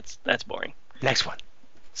 That's boring. Next one.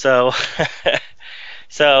 So,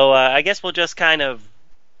 I guess we'll just kind of,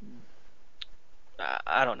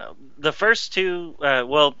 I don't know. The first two,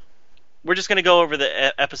 we're just going to go over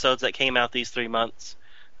the episodes that came out these 3 months,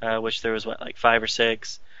 which there was, 5 or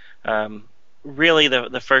 6. Really,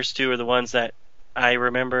 the first two are the ones that I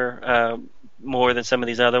remember more than some of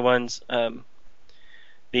these other ones.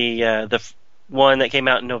 The one that came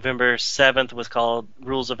out in November 7th was called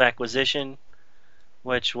Rules of Acquisition,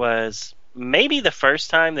 which was maybe the first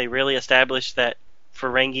time they really established that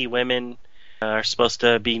Ferengi women are supposed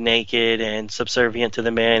to be naked and subservient to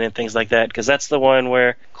the men and things like that, because that's the one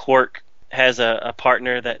where Quark has a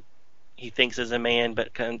partner that he thinks is a man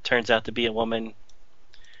but turns out to be a woman.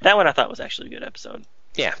 That one I thought was actually a good episode.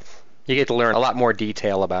 Yeah, you get to learn a lot more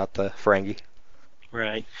detail about the Ferengi.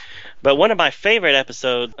 Right. But one of my favorite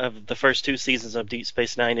episodes of the first 2 seasons of Deep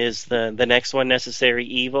Space Nine is the next one, Necessary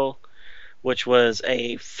Evil, which was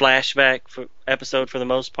a flashback episode for the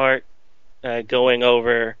most part, going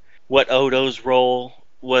over what Odo's role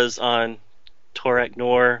was on Torek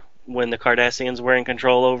Nor when the Cardassians were in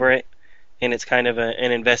control over it, and it's kind of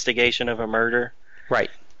an investigation of a murder. Right.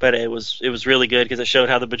 But it was really good because it showed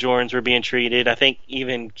how the Bajorans were being treated. I think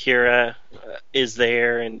even Kira is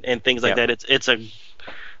there and things like that. It's a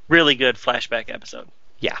really good flashback episode.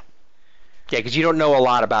 Yeah. Yeah, because you don't know a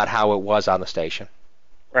lot about how it was on the station.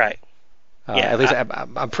 Right. At least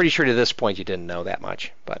I'm pretty sure to this point you didn't know that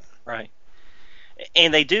much. But right.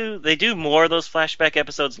 And they do more of those flashback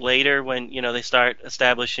episodes later when they start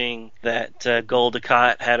establishing that Gul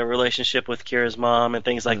Dukat had a relationship with Kira's mom and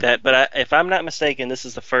things like that. But if I'm not mistaken, this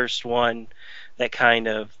is the first one that kind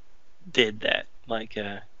of did that.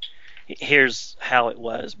 Here's how it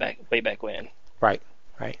was way back when. Right.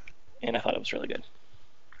 And I thought it was really good.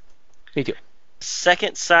 Me too.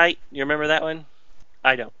 Second Sight, you remember that one?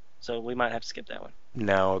 I don't, so we might have to skip that one.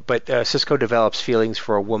 No, but Sisko develops feelings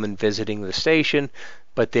for a woman visiting the station,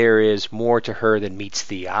 but there is more to her than meets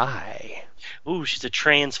the eye. Ooh, she's a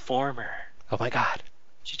transformer. Oh my God.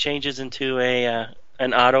 She changes into an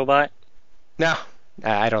Autobot? No,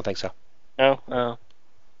 I don't think so. Oh.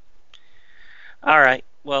 All right.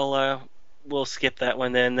 Well, we'll skip that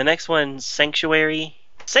one then. The next one, Sanctuary.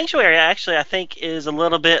 Sanctuary, actually, I think is a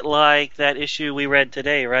little bit like that issue we read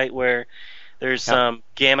today, right? Where there's some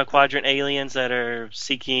Gamma Quadrant aliens that are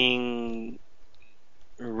seeking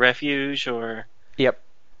refuge or... Yep.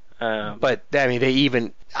 But, I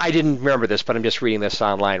mean, I didn't remember this, but I'm just reading this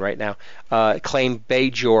online right now, claim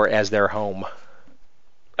Bajor as their home.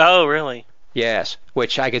 Oh, really? Yes,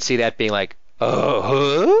 which I could see that being like,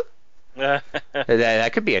 huh?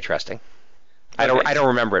 That could be interesting. Okay. I don't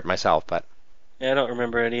remember it myself, but... Yeah, I don't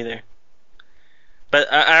remember it either.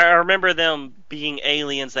 But I remember them being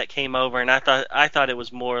aliens that came over, and I thought it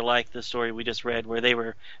was more like the story we just read, where they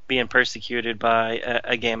were being persecuted by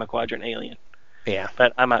a Gamma Quadrant alien. Yeah.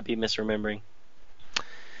 But I might be misremembering.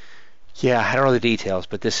 Yeah, I don't know the details,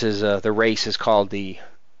 but this is the race is called the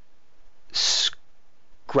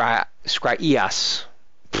Skraias,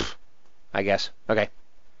 I guess. Okay.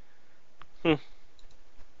 All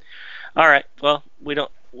right. Well, we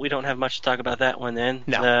don't have much to talk about that one then.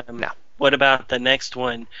 No. What about the next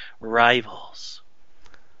one, Rivals?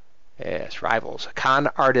 Yes, Rivals. A con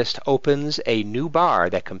artist opens a new bar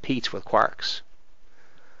that competes with Quark's.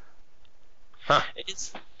 Huh.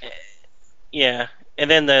 Yeah.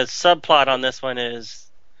 And then the subplot on this one is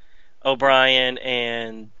O'Brien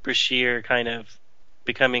and Bashir kind of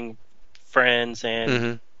becoming friends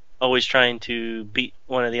and always trying to beat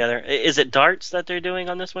one or the other. Is it darts that they're doing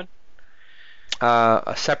on this one?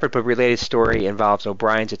 A separate but related story involves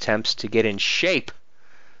O'Brien's attempts to get in shape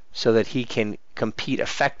so that he can compete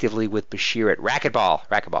effectively with Bashir at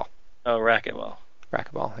racquetball. Oh, racquetball.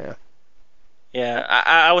 Racquetball, yeah. Yeah,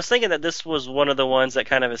 I was thinking that this was one of the ones that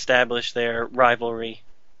kind of established their rivalry.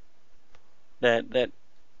 That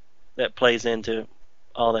plays into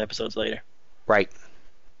all the episodes later. Right.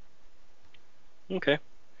 Okay.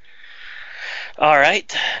 All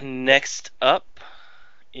right. Next up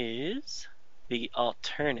is the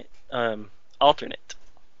alternate. Don't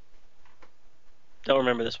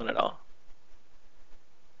remember this one at all.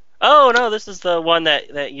 Oh no, this is the one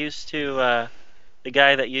that used to the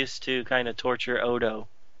guy that used to kind of torture Odo.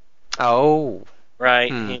 Oh.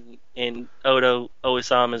 Right. Hmm. And Odo always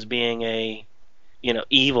saw him as being a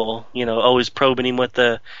evil, always probing him with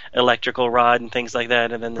the electrical rod and things like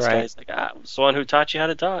that. And then this Right. guy's like, I was the one who taught you how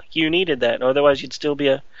to talk. You needed that. Otherwise, you'd still be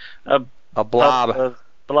a blob.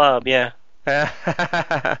 blob, yeah.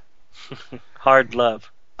 Hard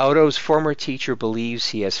love. Odo's former teacher believes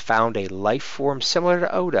he has found a life form similar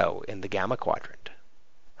to Odo in the Gamma Quadrant.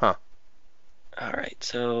 Huh. All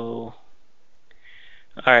right,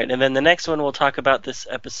 and then the next one we'll talk about this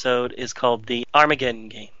episode is called the Armageddon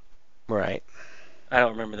Game. Right. I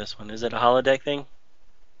don't remember this one. Is it a holodeck thing?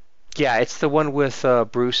 Yeah, it's the one with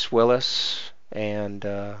Bruce Willis and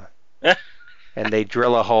and they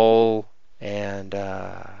drill a hole and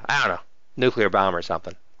I don't know, nuclear bomb or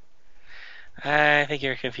something. I think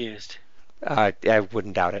you're confused. I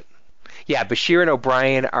wouldn't doubt it. Yeah, Bashir and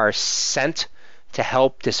O'Brien are sent to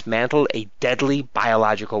help dismantle a deadly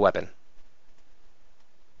biological weapon.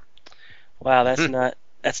 Wow, that's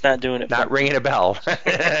not doing it. Not ringing a bell.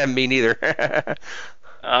 Me neither.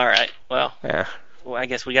 All right. Well, Yeah. I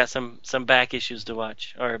guess we got some back issues to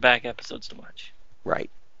watch, or back episodes to watch.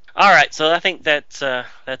 Right. All right, so I think that's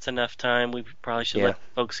enough time. We probably should Yeah. let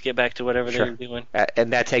folks get back to whatever Sure. they're doing.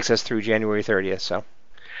 And that takes us through January 30th, so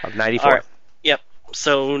of 94. All right. Yep.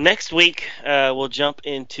 So next week we'll jump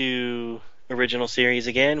into original series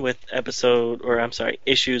again with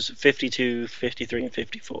issues 52, 53, and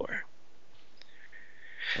 54.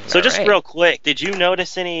 So All just right. real quick, did you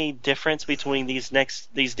notice any difference between these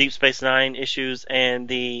Deep Space Nine issues and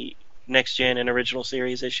the Next Gen and original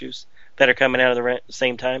series issues that are coming out of the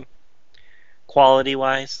same time? Quality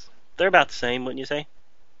wise, they're about the same, wouldn't you say?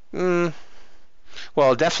 Well,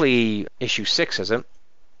 definitely issue 6 isn't.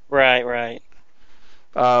 Right.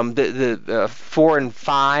 The 4 and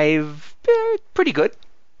 5, pretty good.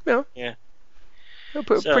 Yeah.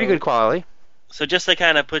 Pretty good quality. So just to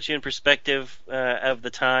kind of put you in perspective of the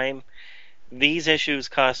time, these issues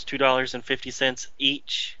cost $2.50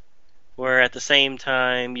 each, where at the same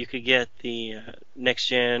time you could get the Next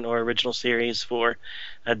Gen or original series for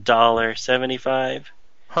 $1.75.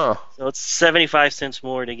 Huh. So it's 75 cents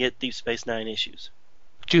more to get Deep Space Nine issues.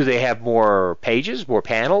 Do they have more pages, more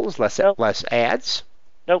panels, less ads?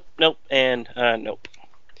 Nope, and nope.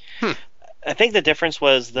 Hmm. I think the difference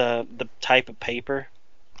was the type of paper.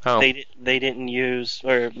 Oh. They didn't use,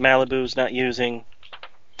 or Malibu's not using.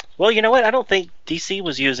 Well, you know what? I don't think DC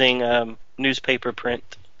was using newspaper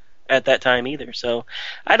print at that time either. So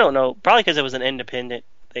I don't know. Probably because it was an independent,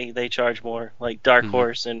 they charge more. Like Dark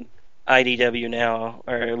Horse and IDW now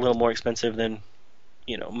are a little more expensive than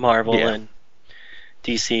Marvel and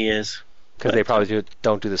DC is. Because they probably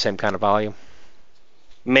don't do the same kind of volume.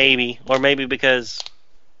 Maybe because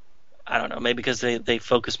I don't know. Maybe because they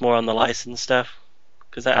focus more on the license stuff.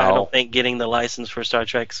 Because I don't think getting the license for Star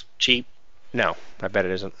Trek's cheap. No, I bet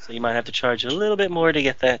it isn't. So you might have to charge a little bit more to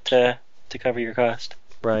get that to cover your cost.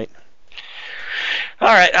 Right. All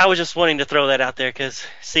right, I was just wanting to throw that out there because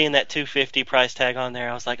seeing that $250 price tag on there,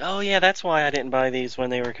 I was like, oh yeah, that's why I didn't buy these when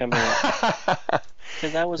they were coming out.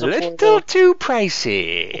 Because that was a little too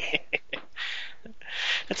pricey.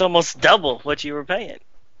 It's almost double what you were paying.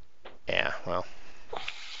 Yeah, well.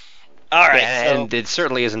 All right, and it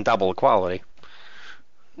certainly isn't double the quality.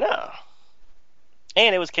 No.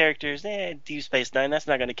 And it was characters. Deep Space Nine, that's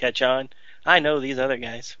not going to catch on. I know these other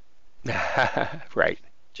guys. Right.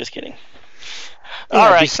 Just kidding. All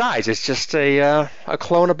right. Besides, it's just a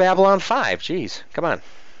clone of Babylon 5. Jeez, come on.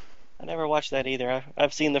 I never watched that either.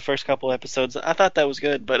 I've seen the first couple episodes. I thought that was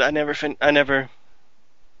good, but I never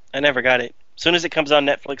got it. As soon as it comes on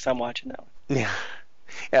Netflix, I'm watching that one.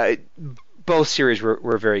 Yeah. Both series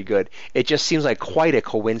were very good. It just seems like quite a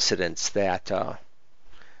coincidence that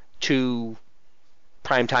two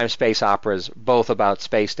primetime space operas, both about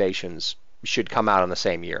space stations, should come out in the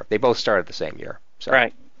same year. They both started the same year. So.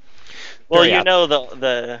 Right. Well,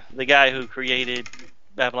 the guy who created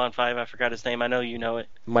Babylon 5, I forgot his name. I know you know it.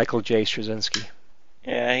 Michael J. Straczynski.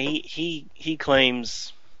 Yeah, he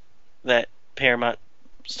claims that Paramount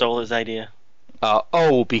stole his idea.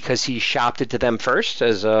 Because he shopped it to them first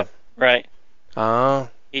as a... Right. Oh.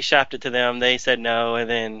 He shopped it to them. They said no, and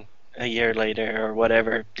then a year later or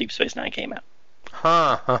whatever Deep Space Nine came out.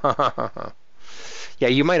 Huh. Yeah,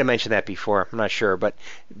 you might have mentioned that before. I'm not sure, but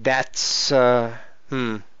that's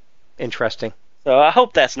interesting. So I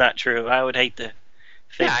hope that's not true. I would hate to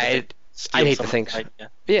think Yeah, that I'd hate to think so. idea.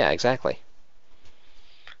 Yeah, exactly.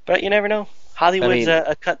 But you never know. Hollywood's I mean-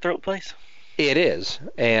 a cutthroat place. It is,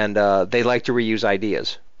 and they like to reuse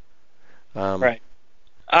ideas. Right.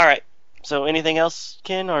 All right. So anything else,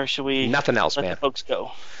 Ken, or should we Nothing else, let man. the folks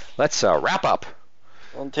go? Let's wrap up.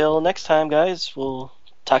 Until next time, guys, we'll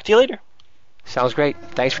talk to you later. Sounds great.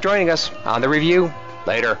 Thanks for joining us on the review.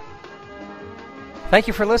 Later. Thank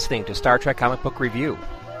you for listening to Star Trek Comic Book Review.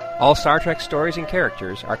 All Star Trek stories and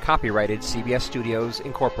characters are copyrighted CBS Studios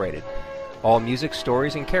Incorporated. All music,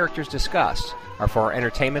 stories, and characters discussed are for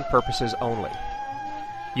entertainment purposes only.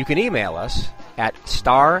 You can email us at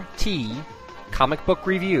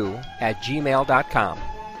startcomicbookreview@gmail.com.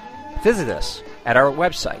 Visit us at our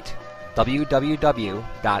website,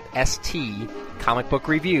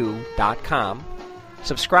 www.stcomicbookreview.com.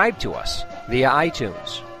 Subscribe to us via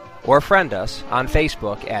iTunes, or friend us on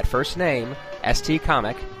Facebook at first name ST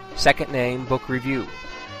Comic, second name Book Review.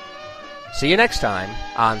 See you next time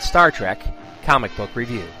on Star Trek Comic Book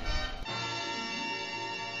Review.